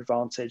to their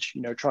advantage.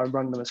 Try and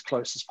run them as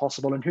close as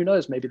possible. And who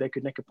knows, maybe they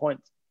could nick a point.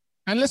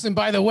 And listen,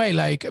 by the way,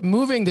 like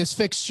moving this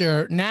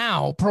fixture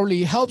now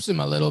probably helps him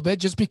a little bit,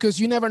 just because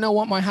you never know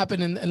what might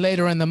happen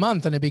later in the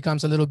month, and it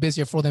becomes a little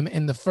busier for them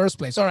in the first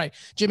place. All right,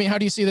 Jimmy, how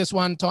do you see this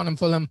one? Tottenham,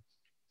 Fulham.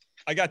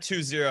 I got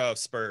 2-0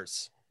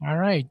 Spurs. All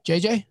right,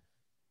 JJ.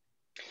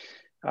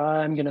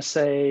 I'm gonna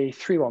say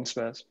 3-1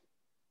 Spurs.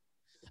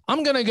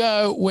 I'm gonna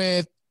go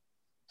with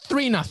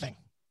 3-0.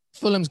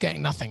 Fulham's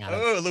getting nothing out of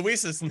it. Oh,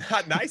 Luis is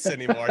not nice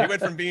anymore. He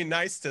went from being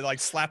nice to like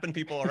slapping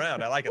people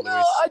around. I like it,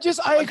 well, Luis.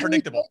 I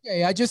unpredictable.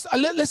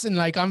 Listen,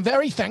 like I'm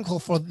very thankful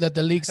for that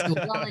the league's still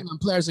going and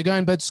players are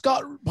going, but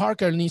Scott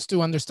Parker needs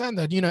to understand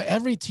that,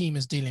 every team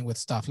is dealing with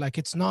stuff. Like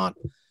it's not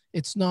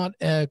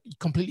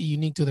completely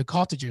unique to the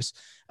Cottagers.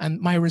 And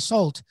my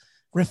result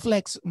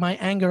reflects my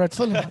anger at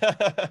Fulham.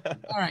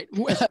 All right.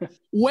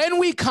 When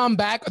we come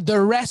back,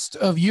 the rest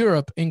of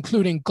Europe,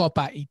 including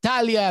Coppa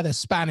Italia, the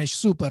Spanish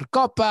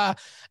Supercopa,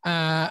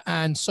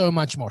 and so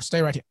much more.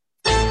 Stay right here.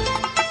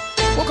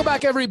 Welcome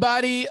back,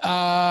 everybody.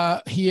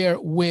 Here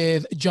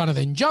with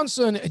Jonathan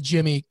Johnson,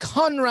 Jimmy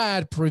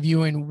Conrad,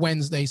 previewing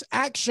Wednesday's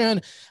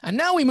action. And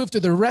now we move to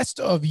the rest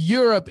of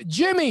Europe.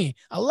 Jimmy,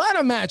 a lot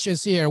of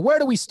matches here. Where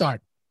do we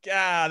start?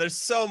 Yeah, there's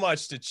so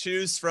much to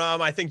choose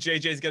from. I think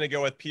JJ is going to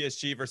go with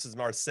PSG versus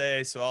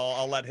Marseille, so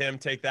I'll let him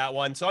take that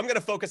one. So I'm going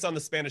to focus on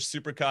the Spanish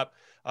Super Cup.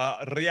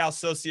 Real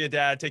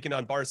Sociedad taking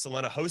on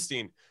Barcelona,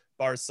 hosting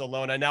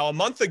Barcelona. Now, a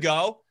month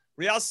ago,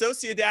 Real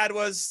Sociedad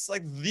was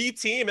like the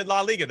team in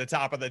La Liga, the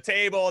top of the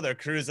table. They're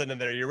cruising in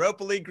their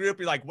Europa League group.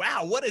 You're like,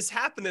 wow, what is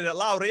happening at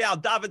La Real?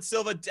 David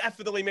Silva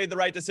definitely made the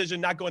right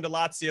decision, not going to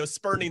Lazio,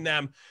 spurning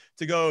them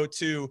to go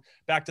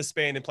back to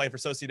Spain and play for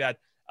Sociedad.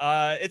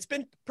 It's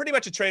been pretty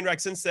much a train wreck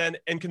since then.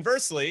 And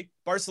conversely,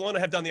 Barcelona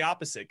have done the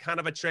opposite. Kind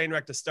of a train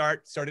wreck to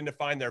start, starting to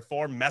find their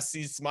form.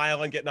 Messi's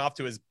smiling, getting off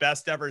to his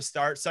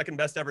second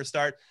best ever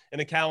start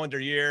in a calendar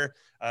year.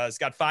 He's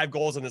got 5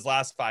 goals in his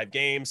last 5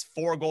 games,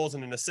 4 goals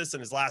and an assist in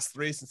his last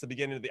 3 since the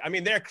beginning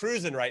of they're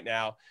cruising right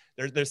now.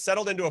 They're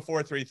settled into a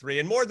 4-3-3.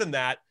 And more than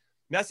that,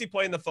 Messi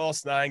playing the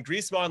false 9.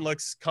 Griezmann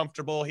looks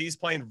comfortable. He's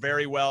playing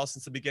very well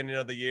since the beginning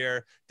of the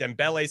year.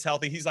 Dembele's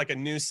healthy. He's like a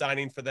new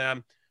signing for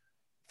them.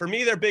 For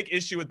me, their big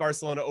issue with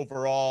Barcelona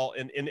overall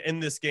in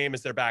this game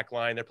is their back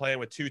line. They're playing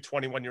with 2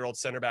 21-year-old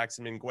center backs,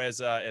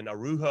 Mingueza and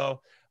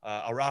Araujo.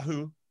 I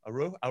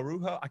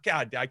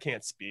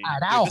can't speak.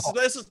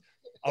 This is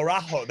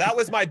Araujo. That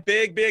was my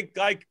big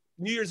like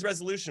New Year's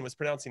resolution, was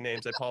pronouncing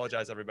names. I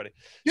apologize, everybody.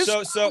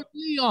 So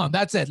Leon,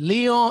 that's it.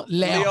 Leon.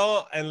 There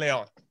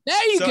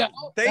you go.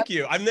 Thank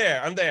you. I'm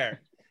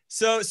there.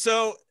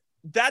 So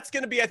that's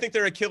going to be, I think,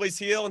 their Achilles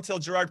heel until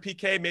Gerard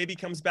Piqué maybe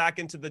comes back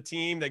into the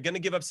team. They're going to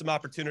give up some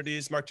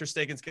opportunities. Mark ter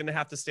Stegen's going to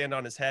have to stand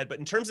on his head. But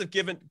in terms of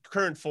given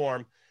current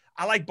form,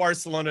 I like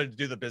Barcelona to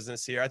do the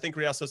business here. I think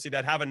Real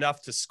Sociedad have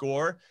enough to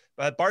score,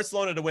 but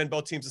Barcelona to win,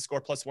 both teams to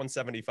score plus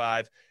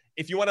 175.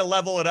 If you want to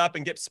level it up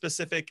and get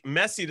specific,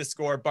 Messi to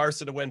score,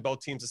 Barca to win,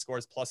 both teams to score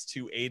is plus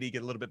 280,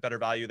 get a little bit better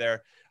value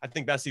there. I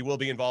think Messi will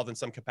be involved in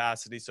some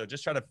capacity, so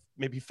just try to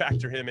maybe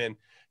factor him in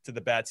to the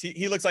bets.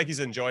 He looks like he's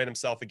enjoying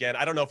himself again.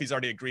 I don't know if he's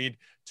already agreed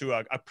to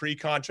a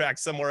pre-contract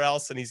somewhere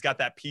else and he's got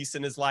that piece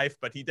in his life,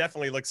 but he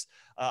definitely looks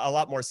a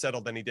lot more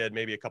settled than he did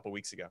maybe a couple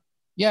weeks ago.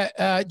 Yeah,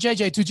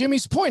 JJ, to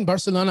Jimmy's point,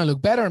 Barcelona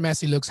look better.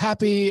 Messi looks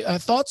happy.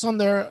 Thoughts on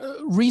their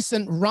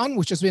recent run,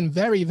 which has been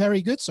very,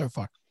 very good so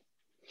far?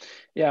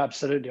 Yeah,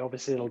 absolutely.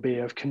 Obviously, it'll be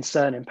of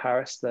concern in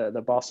Paris that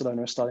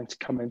Barcelona are starting to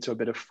come into a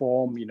bit of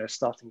form,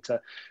 starting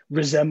to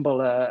resemble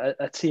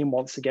a team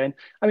once again.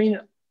 I mean,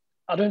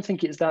 I don't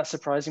think it's that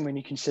surprising when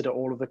you consider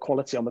all of the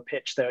quality on the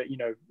pitch. There,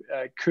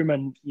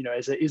 Koeman,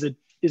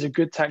 is a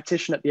good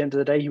tactician. At the end of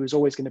the day, he was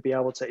always going to be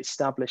able to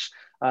establish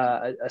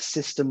a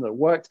system that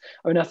worked.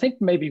 I mean, I think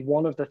maybe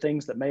one of the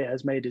things that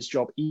has made his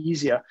job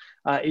easier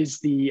is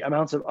the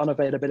amount of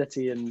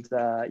unavailability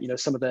and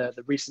some of the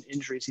recent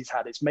injuries he's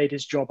had. It's made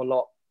his job a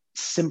lot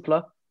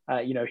simpler.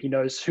 He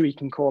knows who he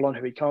can call on,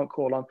 who he can't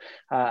call on,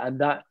 and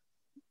that,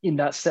 in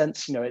that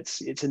sense,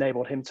 it's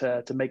enabled him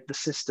to make the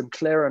system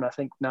clearer. And I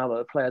think now that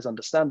the players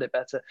understand it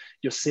better,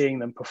 you're seeing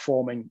them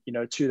performing,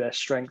 to their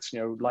strengths.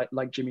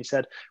 Like Jimmy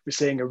said, we're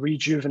seeing a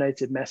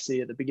rejuvenated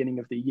Messi at the beginning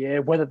of the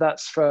year. Whether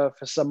that's for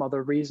some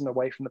other reason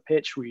away from the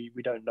pitch, we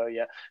don't know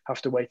yet.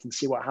 Have to wait and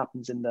see what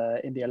happens in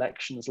the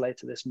elections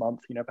later this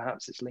month.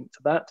 Perhaps it's linked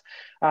to that.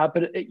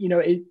 But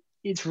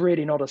it's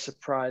really not a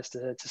surprise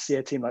to see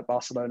a team like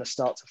Barcelona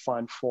start to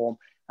find form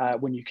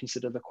when you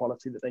consider the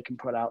quality that they can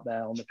put out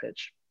there on the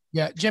pitch.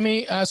 Yeah,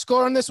 Jimmy,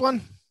 score on this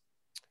one?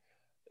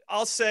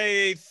 I'll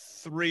say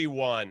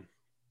 3-1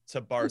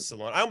 to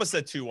Barcelona. I almost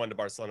said 2-1 to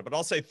Barcelona, but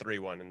I'll say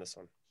 3-1 in this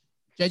one.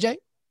 JJ?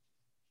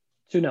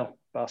 2-0,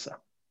 Barca.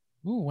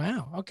 Oh,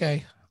 wow.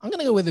 Okay. I'm going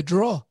to go with a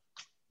draw.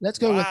 Let's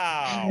go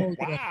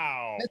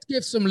Wow. Let's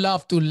give some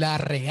love to La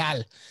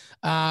Real.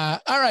 All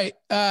right.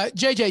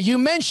 JJ, you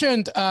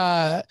mentioned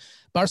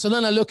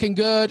Barcelona looking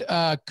good,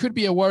 could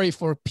be a worry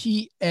for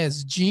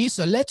PSG.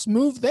 So let's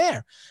move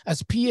there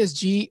as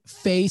PSG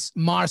face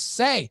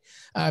Marseille.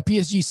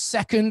 PSG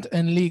second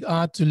in Ligue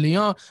 1 to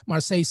Lyon,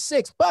 Marseille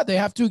sixth, but they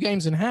have 2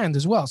 games in hand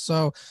as well.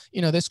 So,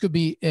 this could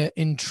be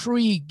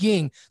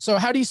intriguing. So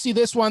how do you see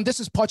this one? This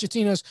is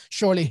Pochettino's,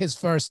 surely his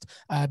first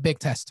big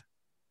test.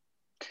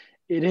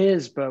 It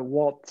is, but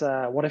what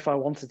if I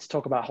wanted to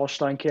talk about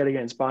Holstein Kiel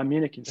against Bayern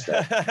Munich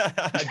instead?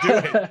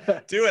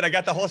 Do it. I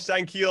got the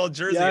Holstein Kiel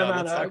jersey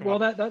on. That's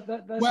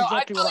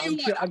exactly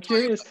what I'm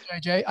curious.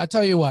 JJ, I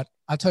tell you what.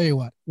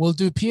 We'll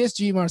do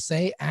PSG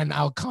Marseille, and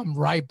I'll come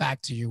right back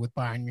to you with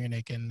Bayern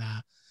Munich, and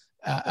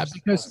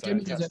because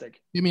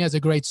Jimmy has a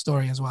great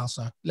story as well.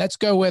 So let's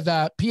go with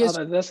PSG.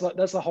 Oh, no,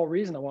 that's the whole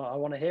reason I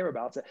want to hear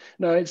about it.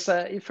 No, it's for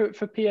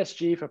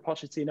PSG, for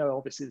Pochettino.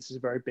 Obviously, this is a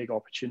very big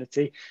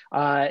opportunity.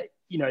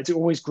 it's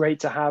always great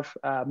to have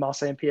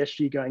Marseille and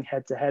PSG going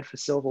head to head for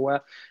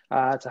silverware,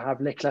 to have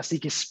Le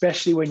Classique,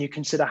 especially when you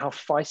consider how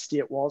feisty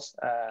it was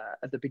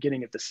at the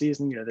beginning of the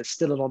season. There's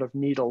still a lot of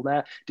needle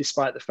there,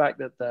 despite the fact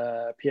that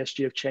the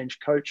PSG have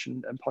changed coach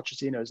and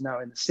Pochettino is now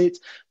in the seat.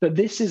 But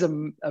this is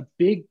a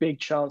big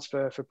chance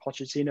for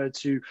Pochettino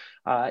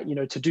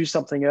to do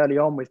something early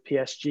on with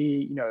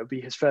PSG. It would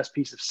be his first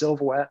piece of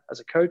silverware as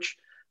a coach.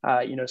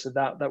 So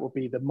that would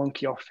be the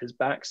monkey off his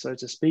back, so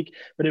to speak.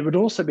 But it would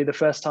also be the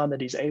first time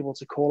that he's able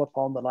to call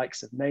upon the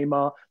likes of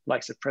Neymar,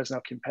 likes of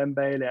Presnel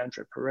Kimpembe,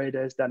 Leandro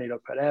Paredes, Danilo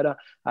Pereira,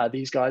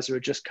 these guys who are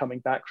just coming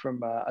back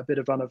from a bit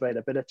of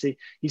unavailability.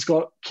 He's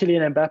got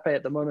Kylian Mbappe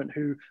at the moment,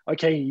 who,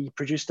 he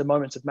produced a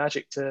moment of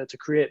magic to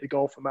create the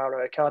goal for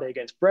Mauro Icardi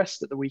against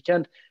Brest at the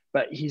weekend,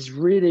 but he's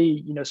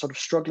really, sort of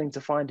struggling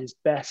to find his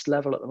best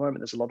level at the moment.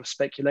 There's a lot of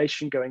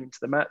speculation going into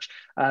the match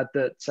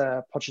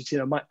that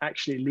Pochettino might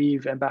actually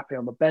leave Mbappe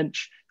on the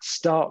bench,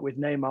 start with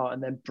Neymar,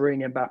 and then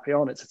bring Mbappe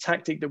on. It's a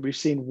tactic that we've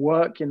seen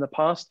work in the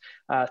past.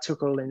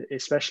 Tuchel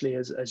especially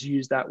has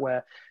used that,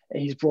 where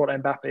he's brought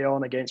Mbappe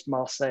on against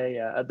Marseille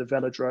at the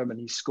Velodrome, and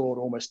he scored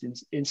almost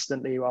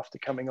instantly after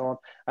coming on.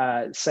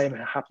 Same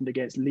happened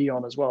against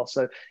Lyon as well.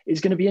 So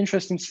it's going to be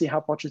interesting to see how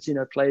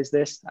Pochettino plays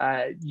this.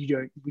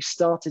 We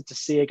started to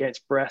see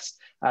against Brest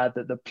that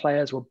the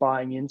players were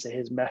buying into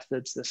his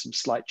methods. There's some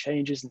slight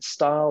changes in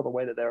style, the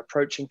way that they're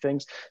approaching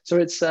things. So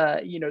it's,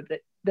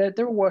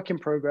 they're a work in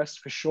progress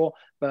for sure,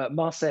 but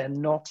Marseille are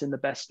not in the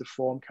best of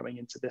form coming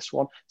into this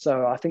one.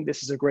 So I think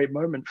this is a great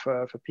moment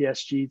for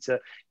PSG to,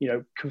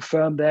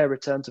 confirm their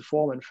return to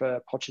form, and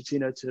for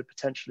Pochettino to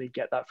potentially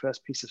get that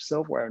first piece of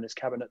silverware in his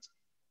cabinet.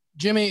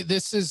 Jimmy,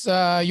 this is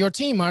your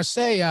team,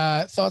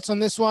 Marseille. Thoughts on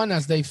this one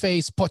as they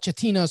face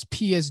Pochettino's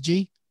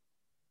PSG?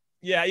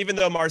 Yeah, even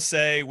though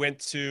Marseille went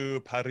to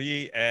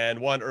Paris and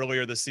won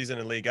earlier this season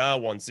in Liga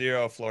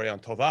 1-0, Florian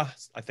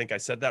Thauvin, I think I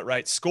said that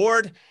right,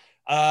 scored.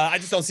 I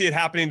just don't see it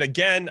happening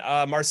again.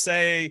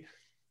 Marseille,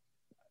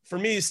 for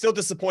me, is still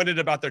disappointed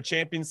about their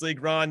Champions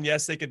League run.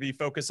 Yes, they could be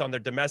focused on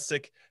their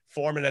domestic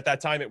form, and at that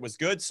time it was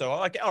good. So,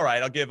 all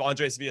right, I'll give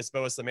Andres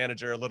Villas-Boas, the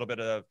manager, a little bit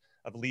of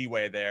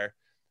leeway there.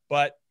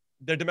 But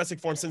their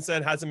domestic form since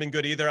then hasn't been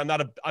good either.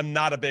 I'm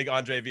not a big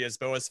Andre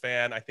Villas-Boas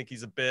fan. I think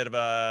he's a bit of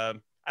a,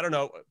 I don't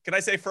know. Can I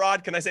say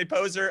fraud? Can I say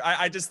poser?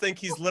 I just think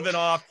he's living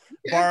off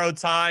borrowed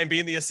time,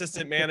 being the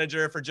assistant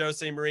manager for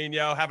Jose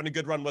Mourinho, having a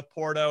good run with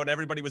Porto, and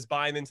everybody was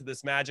buying into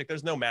this magic.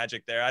 There's no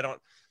magic there.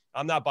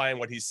 I'm not buying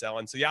what he's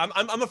selling. So yeah,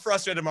 I'm a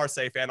frustrated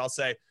Marseille fan, I'll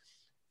say.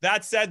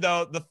 That said,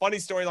 though, the funny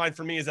storyline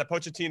for me is that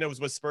Pochettino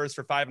was with Spurs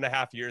for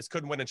 5.5 years,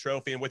 couldn't win a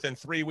trophy, and within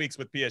 3 weeks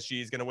with PSG,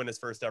 he's going to win his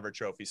first ever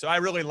trophy. So I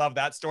really love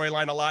that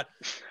storyline a lot.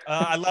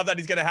 I love that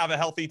he's going to have a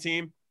healthy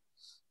team.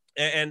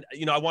 And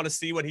I want to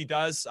see what he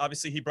does.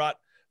 Obviously, he brought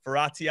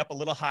Verratti up a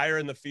little higher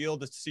in the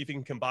field to see if he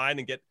can combine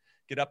and get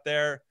up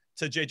there.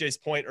 To JJ's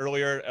point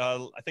earlier,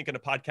 I think in a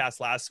podcast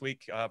last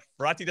week,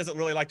 Verratti doesn't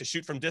really like to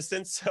shoot from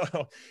distance.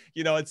 So,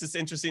 it's just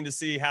interesting to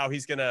see how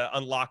he's going to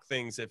unlock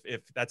things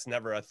if that's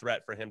never a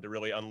threat for him to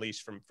really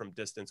unleash from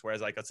distance. Whereas,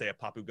 like, let's say a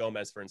Papu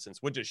Gomez, for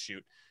instance, would just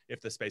shoot if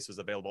the space was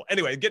available.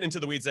 Anyway, getting into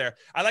the weeds there.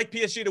 I like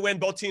PSG to win,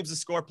 both teams to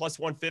score plus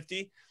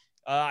 150.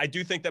 I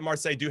do think that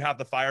Marseille do have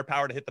the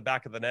firepower to hit the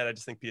back of the net. I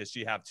just think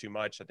PSG have too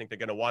much. I think they're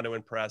going to want to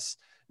impress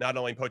not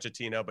only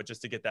Pochettino, but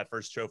just to get that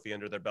first trophy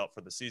under their belt for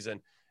the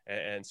season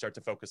and start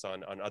to focus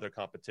on other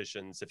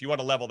competitions. If you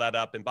want to level that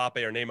up, Mbappe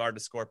or Neymar to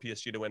score,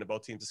 PSG to win, and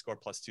both teams to score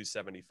plus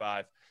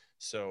 275.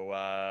 So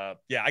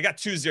yeah, I got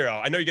 2-0.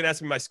 I know you're going to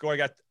ask me my score.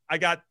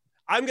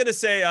 I'm going to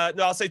say,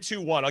 no, I'll say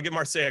 2-1. I'll give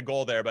Marseille a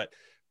goal there, but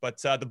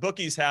the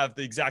bookies have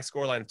the exact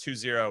scoreline of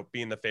 2-0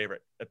 being the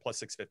favorite at plus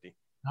 650.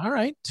 All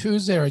right.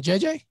 2-0.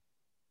 JJ?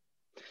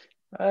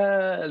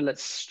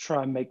 Let's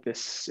try and make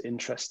this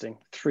interesting.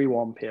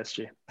 3-1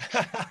 PSG.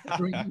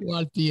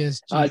 3-1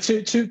 PSG.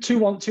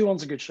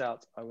 2-1's a good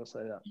shout. I will say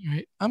that. All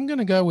right. I'm going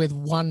to go with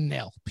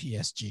 1-0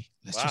 PSG.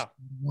 Let's just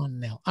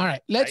 1-0. All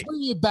right. Let's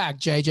bring you back,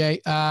 JJ.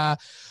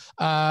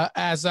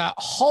 As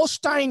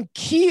Holstein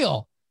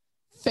Kiel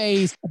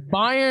face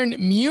Bayern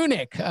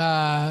Munich.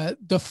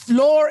 The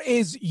floor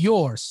is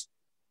yours.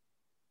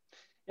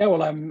 Yeah,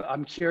 well,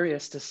 I'm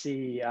curious to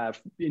see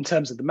in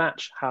terms of the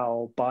match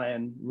how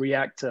Bayern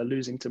react to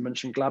losing to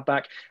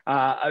Mönchengladbach.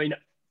 I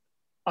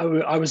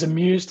was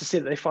amused to see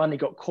that they finally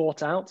got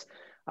caught out.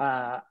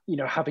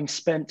 Having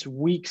spent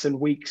weeks and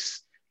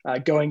weeks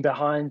going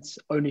behind,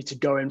 only to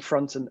go in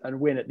front and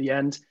win at the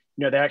end.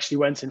 They actually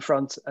went in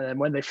front, and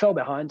when they fell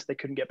behind, they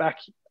couldn't get back,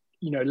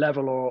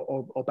 level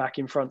or back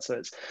in front.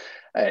 So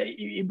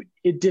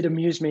it did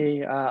amuse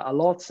me a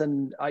lot,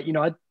 and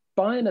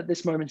Bayern at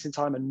this moment in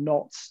time are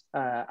not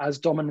as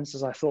dominant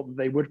as I thought that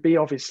they would be.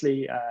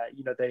 Obviously,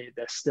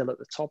 they're still at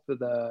the top of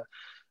the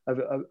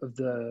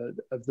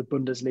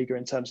Bundesliga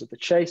in terms of the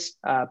chase,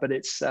 but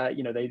it's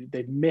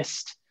they've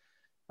missed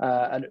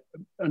an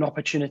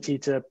opportunity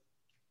to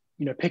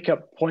pick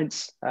up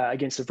points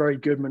against a very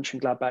good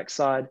Mönchengladbach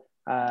side.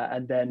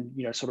 and then,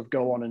 sort of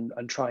go on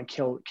and try and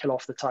kill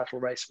off the title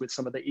race with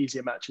some of the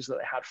easier matches that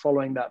they had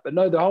following that. But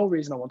no, the whole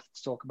reason I wanted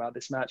to talk about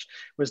this match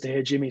was to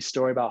hear Jimmy's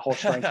story about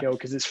Holstein Kiel,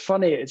 because it's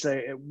funny.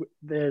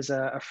 There's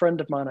a friend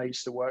of mine I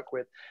used to work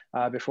with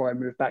before I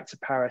moved back to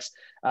Paris,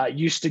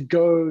 used to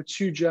go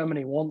to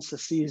Germany once a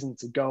season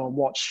to go and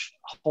watch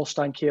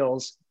Holstein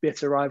Kiel's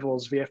bitter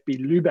rivals VfB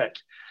Lübeck.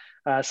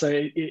 So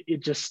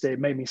it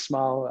made me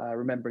smile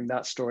remembering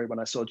that story when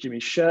I saw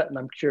Jimmy's shirt, and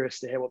I'm curious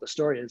to hear what the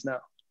story is now.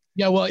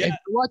 Yeah, well, if you're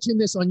watching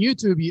this on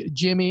YouTube,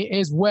 Jimmy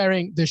is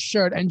wearing the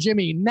shirt. And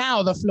Jimmy,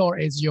 now the floor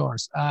is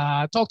yours.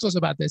 Talk to us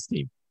about this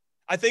team.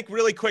 I think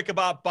really quick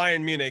about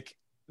Bayern Munich.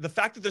 The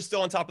fact that they're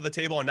still on top of the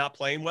table and not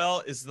playing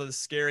well is the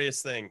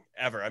scariest thing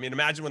ever. I mean,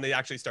 imagine when they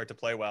actually start to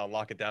play well and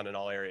lock it down in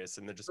all areas,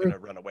 and they're just going to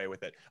run away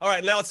with it. All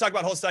right, now let's talk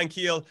about Holstein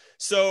Kiel.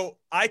 So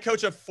I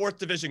coach a 4th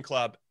division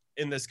club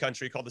in this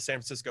country called the San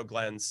Francisco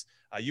Glens,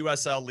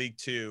 USL League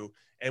 2,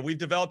 and we've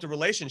developed a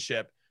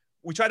relationship.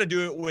 We try to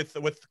do it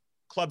with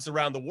clubs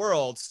around the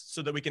world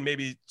so that we can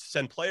maybe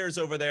send players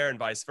over there and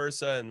vice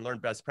versa and learn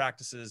best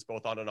practices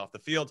both on and off the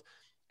field.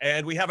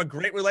 And we have a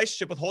great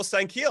relationship with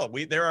Holstein Kiel.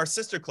 They're our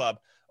sister club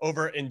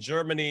over in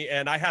Germany.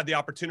 And I had the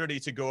opportunity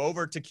to go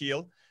over to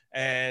Kiel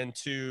and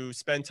to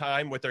spend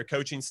time with their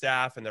coaching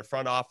staff and their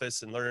front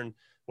office and learn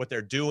what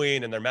they're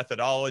doing and their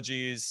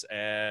methodologies.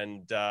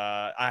 And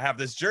I have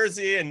this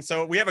jersey. And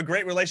so we have a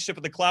great relationship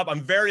with the club.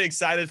 I'm very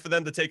excited for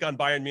them to take on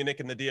Bayern Munich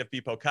in the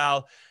DFB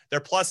Pokal. They're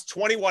plus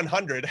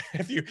 2,100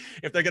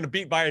 if they're going to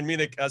beat Bayern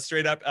Munich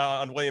straight up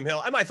on William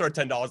Hill. I might throw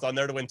 $10 on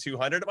there to win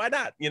 200. Why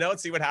not? And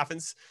see what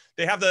happens.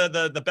 They have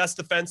the best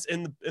defense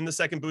in the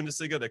second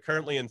Bundesliga. They're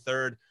currently in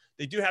 3rd.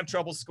 They do have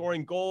trouble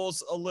scoring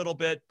goals a little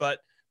bit, but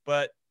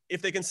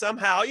if they can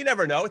somehow, you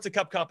never know, it's a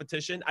cup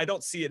competition. I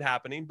don't see it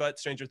happening, but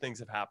stranger things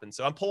have happened.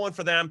 So I'm pulling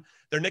for them.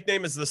 Their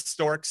nickname is the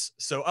Storks.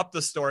 So up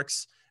the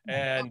Storks.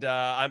 And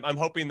I'm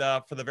hoping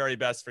for the very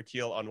best for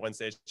Kiel on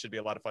Wednesday. It should be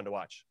a lot of fun to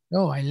watch.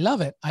 Oh, I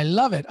love it. I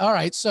love it. All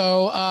right.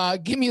 So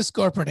give me a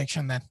score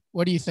prediction then.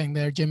 What do you think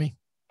there, Jimmy?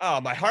 Oh,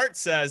 my heart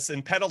says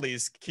in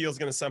penalties, Kiel's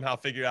going to somehow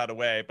figure out a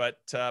way. But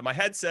my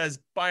head says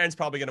Bayern's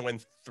probably going to win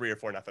 3 or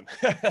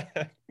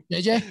 4-0.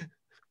 JJ?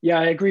 Yeah,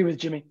 I agree with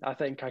Jimmy. I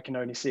think I can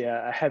only see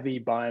a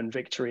heavy Bayern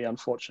victory,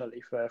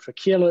 unfortunately, for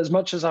Kiel. As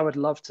much as I would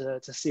love to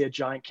see a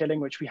giant killing,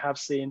 which we have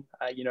seen,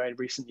 in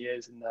recent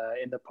years in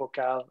the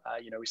Pokal.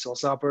 We saw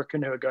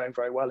Saarbrücken, who are going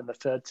very well in the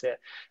 3rd tier,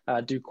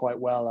 do quite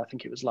well. I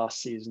think it was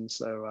last season.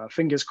 So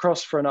fingers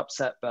crossed for an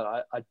upset,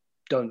 but I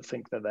don't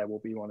think that there will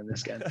be one in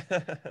this game.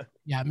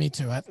 Yeah, me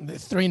too.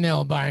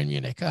 3-0 Bayern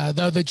Munich.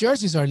 Though the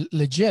jerseys are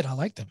legit. I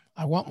like them.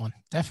 I want one,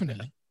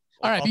 definitely.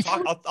 All right,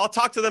 I'll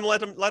talk to them.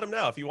 Let them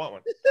know if you want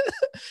one.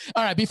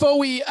 All right, before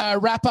we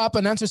wrap up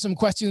and answer some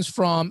questions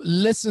from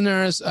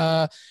listeners,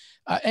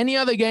 any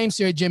other games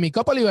here, Jimmy?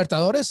 Copa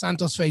Libertadores,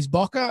 Santos face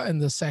Boca in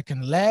the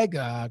second leg.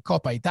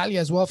 Copa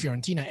Italia as well,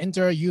 Fiorentina,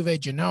 Inter, Juve,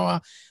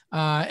 Genoa.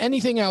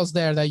 Anything else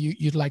there that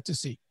you'd like to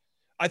see?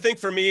 I think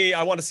for me,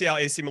 I want to see how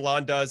AC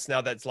Milan does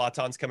now that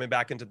Zlatan's coming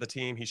back into the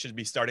team. He should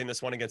be starting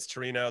this one against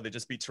Torino. They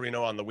just beat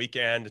Torino on the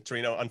weekend.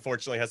 Torino,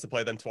 unfortunately, has to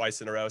play them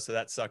twice in a row, so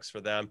that sucks for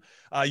them.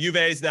 Juve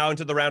is now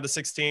into the round of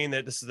 16.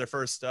 This is their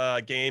first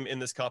game in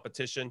this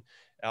competition.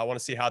 I want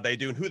to see how they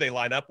do and who they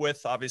line up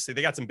with. Obviously,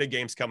 they got some big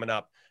games coming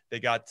up. They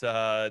got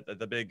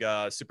the big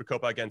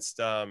Supercopa against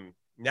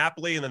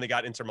Napoli, and then they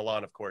got Inter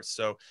Milan, of course.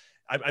 So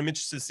I'm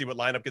interested to see what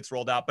lineup gets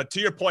rolled out. But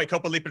to your point,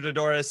 Copa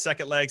Libertadores,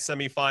 second leg,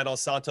 semifinal,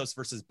 Santos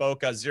versus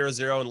Boca,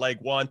 0-0 in leg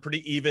 1.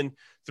 Pretty even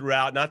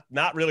throughout.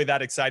 Not really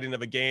that exciting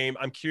of a game.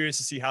 I'm curious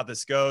to see how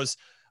this goes.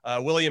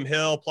 William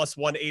Hill, plus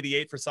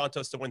 188 for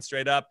Santos to win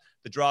straight up.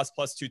 The draw is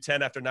plus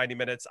 210 after 90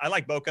 minutes. I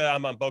like Boca.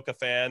 I'm a Boca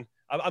fan.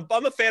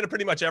 I'm a fan of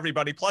pretty much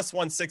everybody. Plus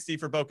 160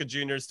 for Boca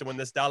Juniors to win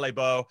this Dale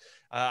Bo.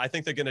 I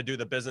think they're going to do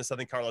the business. I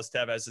think Carlos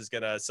Tevez is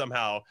going to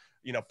somehow,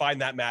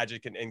 find that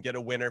magic and get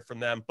a winner from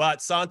them.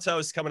 But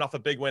Santos coming off a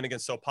big win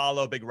against Sao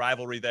Paulo, big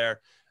rivalry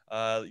there.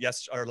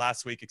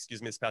 Last week,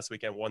 this past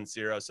weekend,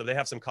 1-0. So they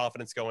have some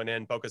confidence going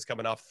in. Boca's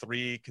coming off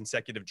 3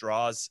 consecutive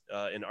draws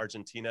in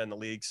Argentina in the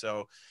league.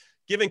 So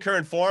given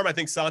current form, I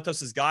think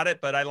Santos has got it,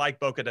 but I like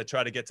Boca to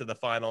try to get to the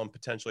final and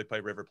potentially play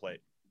River Plate.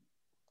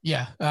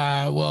 Yeah,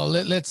 well,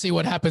 let's see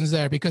what happens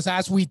there, because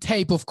as we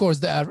tape, of course,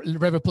 the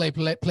River Plate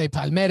play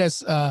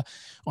Palmeiras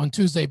on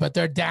Tuesday, but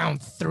they're down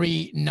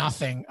 3-0.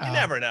 You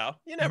never know.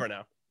 You never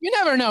know. You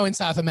never know in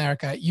South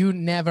America. You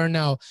never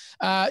know.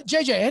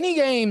 JJ, any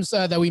games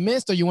that we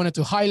missed or you wanted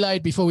to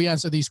highlight before we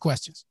answer these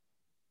questions?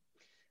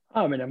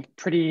 I mean, I'm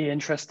pretty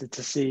interested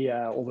to see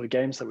all the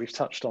games that we've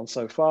touched on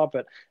so far.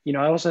 But,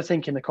 I also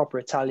think in the Coppa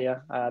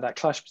Italia, that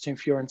clash between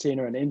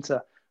Fiorentina and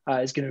Inter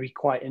is going to be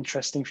quite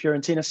interesting.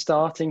 Fiorentina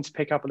starting to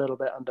pick up a little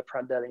bit under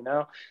Prandelli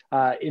now.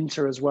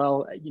 Inter as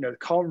well,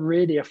 can't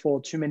really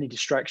afford too many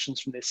distractions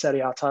from the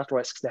Serie A title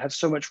race because they have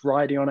so much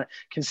riding on it,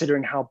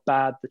 considering how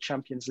bad the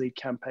Champions League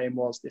campaign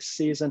was this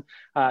season.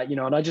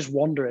 And I just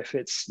wonder if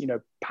it's,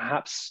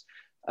 perhaps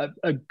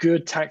a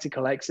good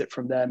tactical exit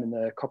from them in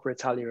the Coppa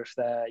Italia if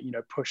they're,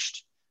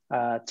 pushed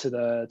to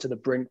the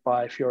brink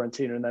by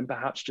Fiorentina, and then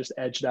perhaps just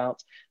edged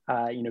out.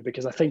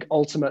 Because I think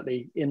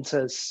ultimately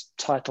Inter's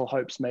title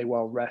hopes may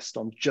well rest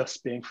on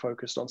just being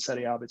focused on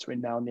Serie A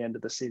between now and the end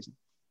of the season.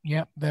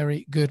 Yeah,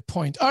 very good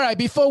point. All right,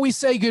 before we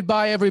say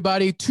goodbye,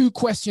 everybody, 2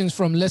 questions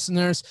from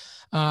listeners.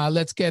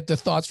 Let's get the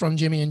thoughts from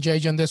Jimmy and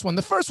JJ on this one.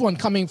 The first one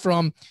coming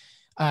from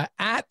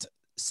at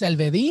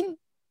Selvedin,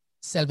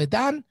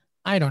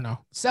 I don't know.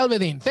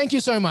 Selvedin, thank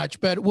you so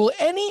much. But will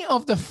any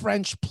of the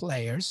French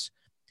players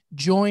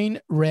join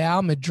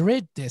Real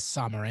Madrid this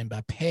summer?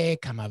 Mbappé,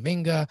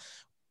 Camavinga,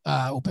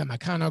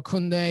 Upamecano,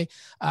 Koundé.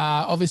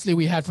 Obviously,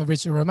 we had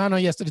Fabrizio Romano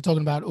yesterday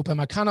talking about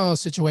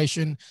Upamecano's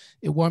situation.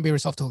 It won't be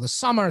resolved till the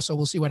summer, so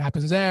we'll see what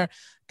happens there.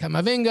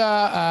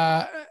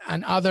 Camavinga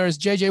and others.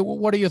 JJ,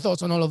 what are your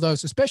thoughts on all of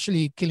those,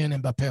 especially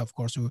Kylian Mbappé, of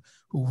course, who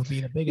would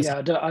be the biggest?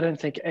 Yeah, I don't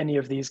think any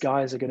of these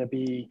guys are going to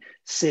be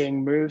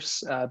seeing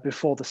moves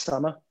before the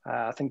summer.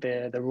 I think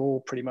they're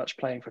all pretty much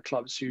playing for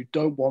clubs who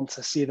don't want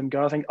to see them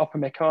go. I think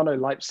Upamecano,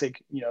 Leipzig,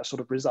 sort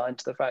of resigned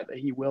to the fact that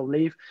he will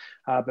leave,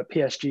 but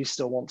PSG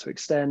still want to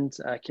extend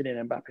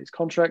Kylian Mbappe's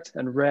contract,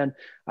 and Rennes,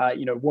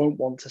 won't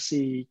want to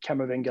see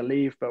Camavinga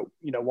leave. But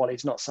while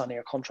he's not signing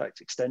a contract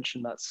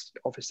extension, that's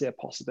obviously a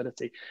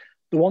possibility.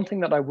 The one thing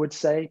that I would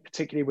say,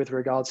 particularly with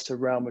regards to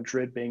Real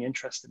Madrid being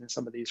interested in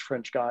some of these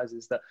French guys,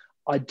 is that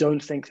I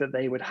don't think that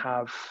they would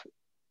have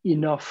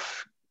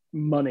enough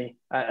money,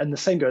 and the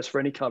same goes for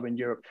any club in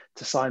Europe,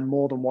 to sign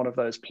more than one of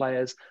those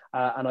players.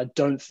 And I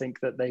don't think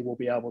that they will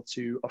be able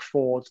to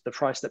afford the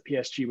price that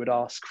PSG would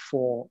ask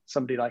for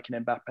somebody like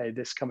an Mbappe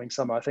this coming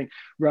summer. I think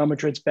Real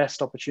Madrid's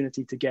best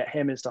opportunity to get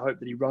him is to hope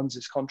that he runs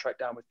his contract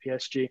down with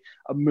PSG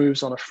and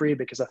moves on a free,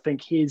 because I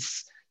think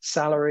his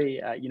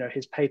salary,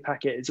 his pay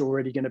packet is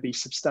already going to be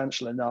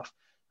substantial enough,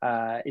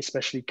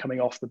 especially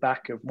coming off the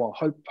back of,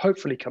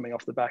 hopefully coming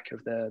off the back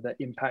of the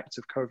impact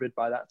of COVID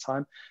by that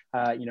time.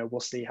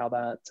 We'll see how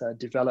that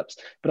develops.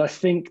 But I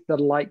think the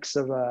likes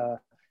of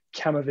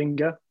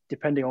Camavinga,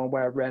 depending on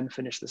where Rennes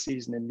finish the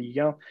season in Ligue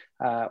 1,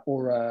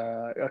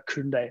 or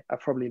Koundé are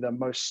probably the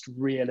most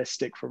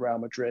realistic for Real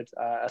Madrid.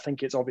 I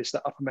think it's obvious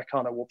that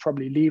Upamecano will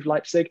probably leave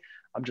Leipzig.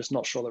 I'm just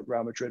not sure that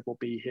Real Madrid will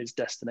be his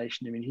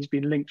destination. I mean, he's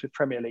been linked with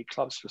Premier League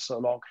clubs for so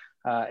long.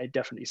 It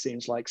definitely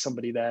seems like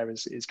somebody there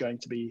is going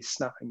to be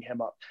snapping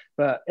him up.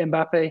 But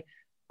Mbappe,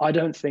 I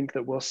don't think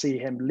that we'll see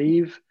him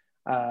leave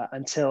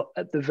until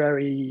at the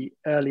very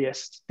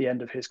earliest, the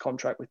end of his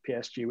contract with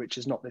PSG, which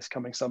is not this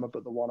coming summer,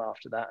 but the one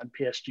after that. And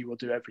PSG will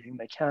do everything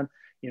they can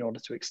in order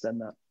to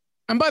extend that.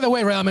 And by the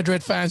way, Real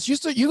Madrid fans, you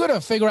got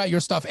to figure out your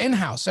stuff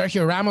in-house.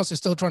 Sergio Ramos is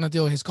still trying to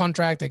deal with his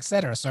contract,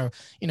 etc. So,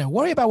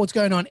 worry about what's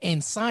going on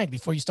inside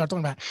before you start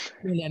talking about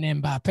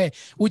Kylian Mbappe.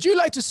 Would you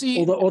like to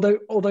see... Although,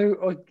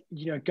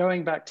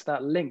 going back to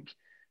that link,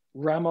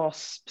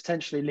 Ramos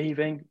potentially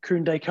leaving,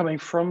 Koundé coming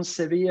from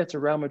Sevilla to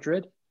Real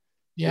Madrid.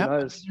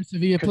 Yeah,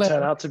 Sevilla could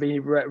turn out to be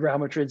Real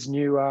Madrid's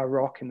new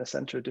rock in the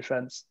center of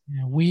defense.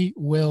 Yeah, we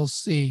will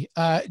see.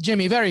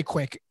 Jimmy, very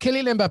quick.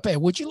 Kylian Mbappe,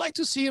 would you like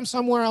to see him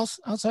somewhere else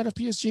outside of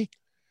PSG?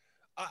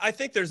 I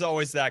think there's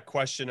always that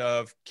question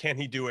of, can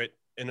he do it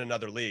in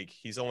another league?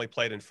 He's only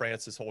played in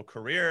France his whole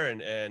career,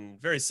 and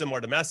very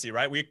similar to Messi,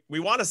 right? We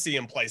want to see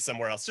him play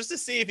somewhere else just to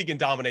see if he can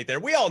dominate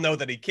there. We all know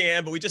that he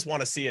can, but we just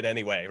want to see it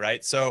anyway,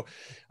 right? So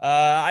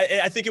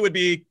I think it would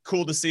be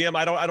cool to see him.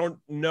 I don't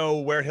know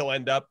where he'll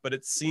end up, but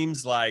it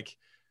seems like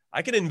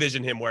I can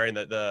envision him wearing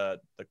the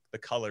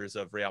colors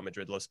of Real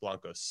Madrid, Los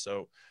Blancos.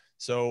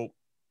 So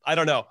I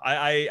don't know.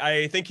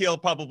 I think he'll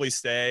probably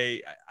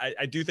stay.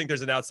 I do think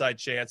there's an outside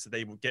chance that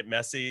they will get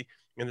Messi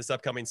in this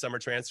upcoming summer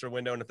transfer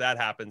window. And if that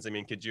happens, I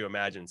mean, could you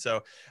imagine?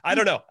 So I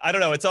don't know.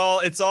 It's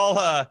all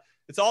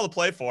to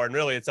play for. And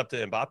really it's up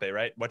to Mbappe,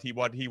 right? What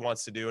he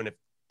wants to do. And if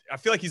I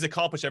feel like he's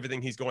accomplished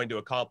everything he's going to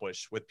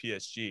accomplish with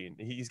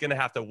PSG, he's going to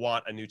have to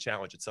want a new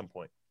challenge at some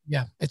point.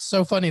 Yeah. It's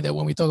so funny that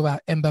when we talk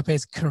about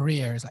Mbappe's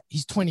career, it's like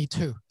he's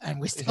 22 and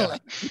we still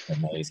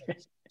amazing.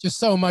 Just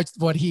so much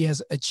what he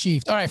has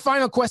achieved. All right,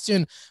 final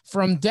question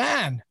from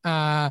Dan.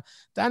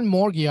 Dan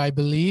Morgi, I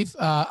believe,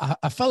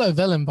 a fellow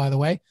villain, by the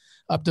way,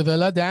 up the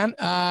villa. Dan.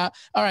 All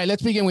right,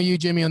 let's begin with you,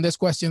 Jimmy, on this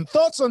question.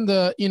 Thoughts on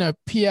the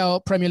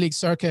PL Premier League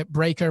circuit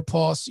breaker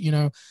pause?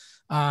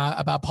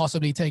 About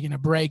possibly taking a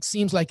break.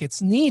 Seems like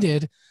it's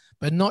needed,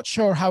 but not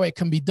sure how it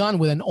can be done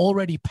with an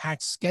already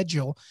packed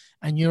schedule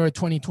and Euro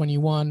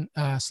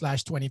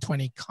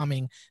 2021/2020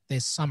 coming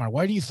this summer.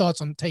 What are your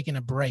thoughts on taking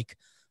a break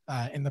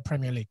in the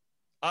Premier League?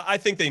 I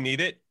think they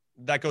need it.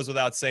 That goes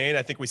without saying.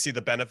 I think we see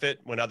the benefit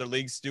when other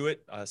leagues do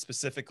it,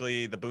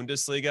 specifically the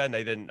Bundesliga, and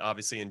they didn't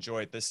obviously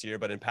enjoy it this year,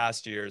 but in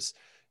past years,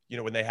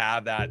 when they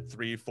have that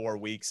 3-4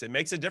 weeks, it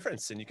makes a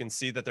difference. And you can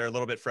see that they're a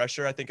little bit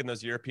fresher, I think, in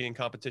those European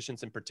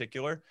competitions in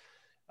particular.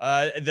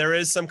 There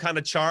is some kind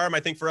of charm, I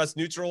think, for us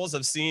neutrals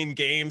of seeing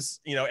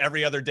games,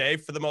 every other day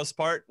for the most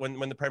part when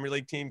the Premier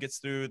League team gets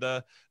through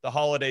the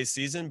holiday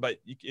season, but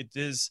it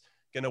is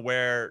going to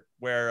wear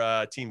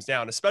teams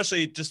down,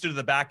 especially just due to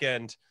the back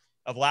end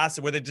of last,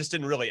 where they just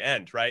didn't really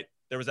end, right?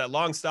 There was that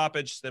long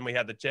stoppage. Then we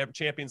had the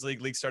Champions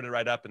League started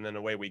right up, and then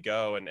away we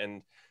go.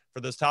 And for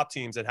those top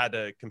teams that had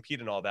to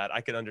compete in all that,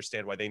 I can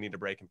understand why they need a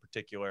break in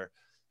particular.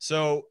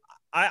 So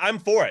I'm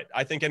for it.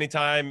 I think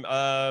anytime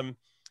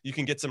you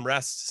can get some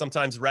rest,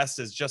 sometimes rest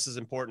is just as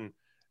important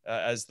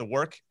as the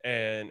work,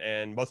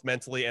 and both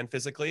mentally and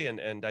physically.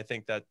 And I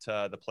think that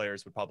the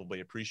players would probably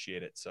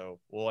appreciate it. So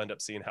we'll end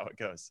up seeing how it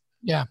goes.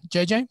 Yeah.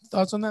 JJ,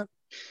 thoughts on that?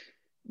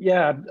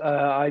 Yeah,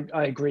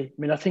 I agree. I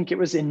mean, I think it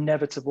was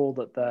inevitable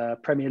that the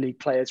Premier League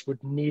players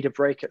would need a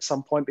break at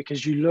some point,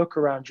 because you look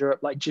around Europe,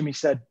 like Jimmy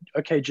said,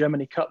 okay,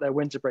 Germany cut their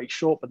winter break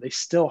short, but they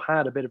still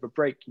had a bit of a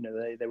break. You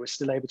know, they were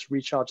still able to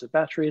recharge the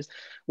batteries,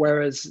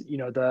 whereas, you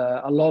know,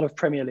 a lot of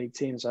Premier League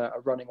teams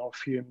are running on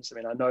fumes. I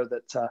mean, I know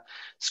that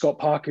Scott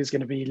Parker is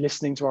going to be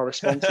listening to our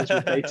responses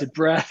with bated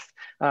breath,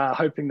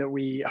 hoping that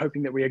we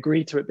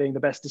agree to it being the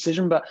best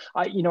decision. But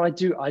I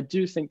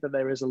do think that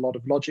there is a lot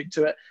of logic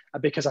to it,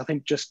 because I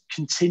think just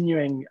continuing,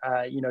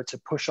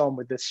 to push on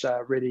with this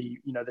really,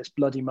 this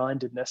bloody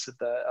mindedness of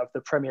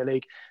the Premier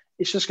League,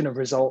 it's just going to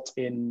result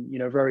in,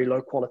 very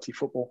low quality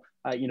football.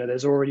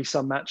 There's already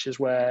some matches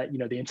where,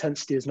 the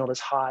intensity is not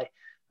as high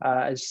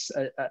as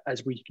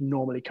we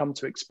normally come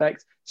to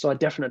expect. So I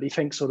definitely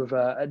think sort of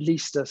at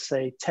least a,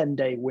 say,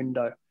 10-day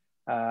window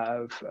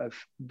of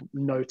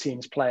no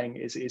teams playing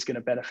is going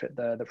to benefit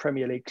the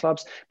Premier League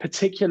clubs,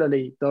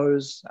 particularly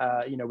those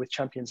with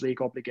Champions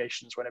League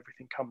obligations when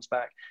everything comes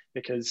back.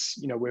 Because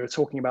we were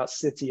talking about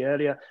City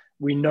earlier,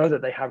 we know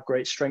that they have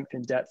great strength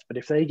in depth, but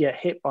if they get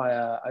hit by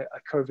a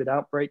COVID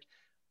outbreak,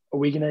 are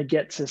we going to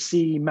get to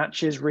see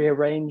matches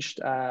rearranged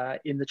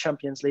in the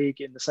Champions League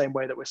in the same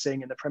way that we're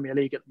seeing in the Premier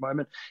League at the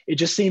moment? It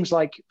just seems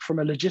like, from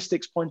a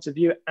logistics point of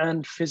view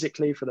and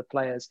physically for the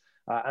players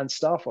and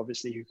staff,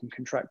 obviously, who can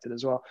contract it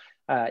as well,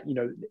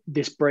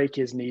 this break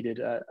is needed,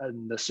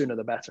 and the sooner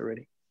the better,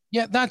 really.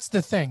 Yeah, that's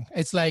the thing.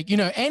 It's like,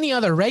 any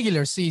other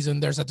regular season,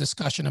 there's a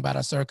discussion about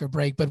a circuit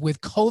break, but with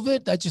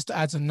COVID, that just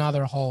adds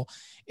another whole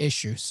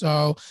issue.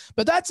 So,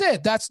 but that's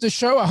it. That's the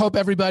show. I hope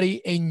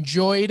everybody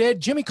enjoyed it.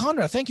 Jimmy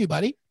Conrad, thank you,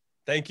 buddy.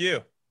 Thank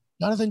you.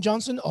 Jonathan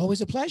Johnson,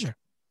 always a pleasure.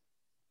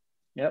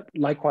 Yep.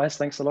 Likewise.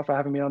 Thanks a lot for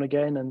having me on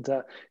again, and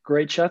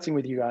great chatting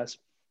with you guys.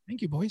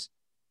 Thank you, boys.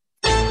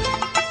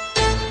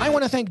 I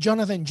want to thank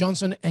Jonathan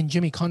Johnson and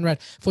Jimmy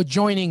Conrad for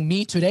joining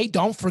me today.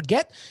 Don't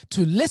forget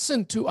to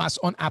listen to us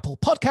on Apple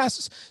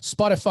Podcasts,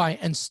 Spotify,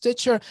 and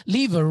Stitcher.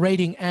 Leave a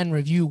rating and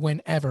review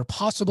whenever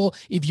possible.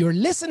 If you're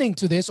listening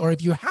to this, or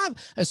if you have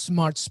a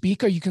smart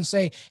speaker, you can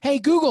say, hey,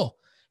 Google,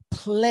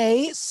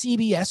 play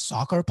CBS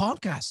Soccer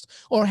Podcast.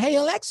 Or, hey,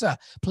 Alexa,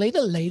 play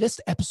the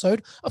latest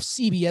episode of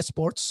CBS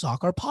Sports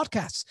Soccer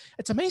Podcasts.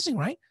 It's amazing,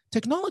 right?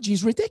 Technology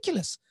is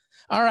ridiculous.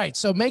 All right,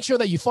 so make sure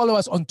that you follow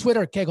us on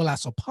Twitter, Que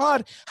Golazo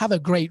Pod. Have a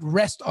great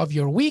rest of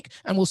your week,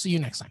 and we'll see you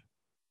next time.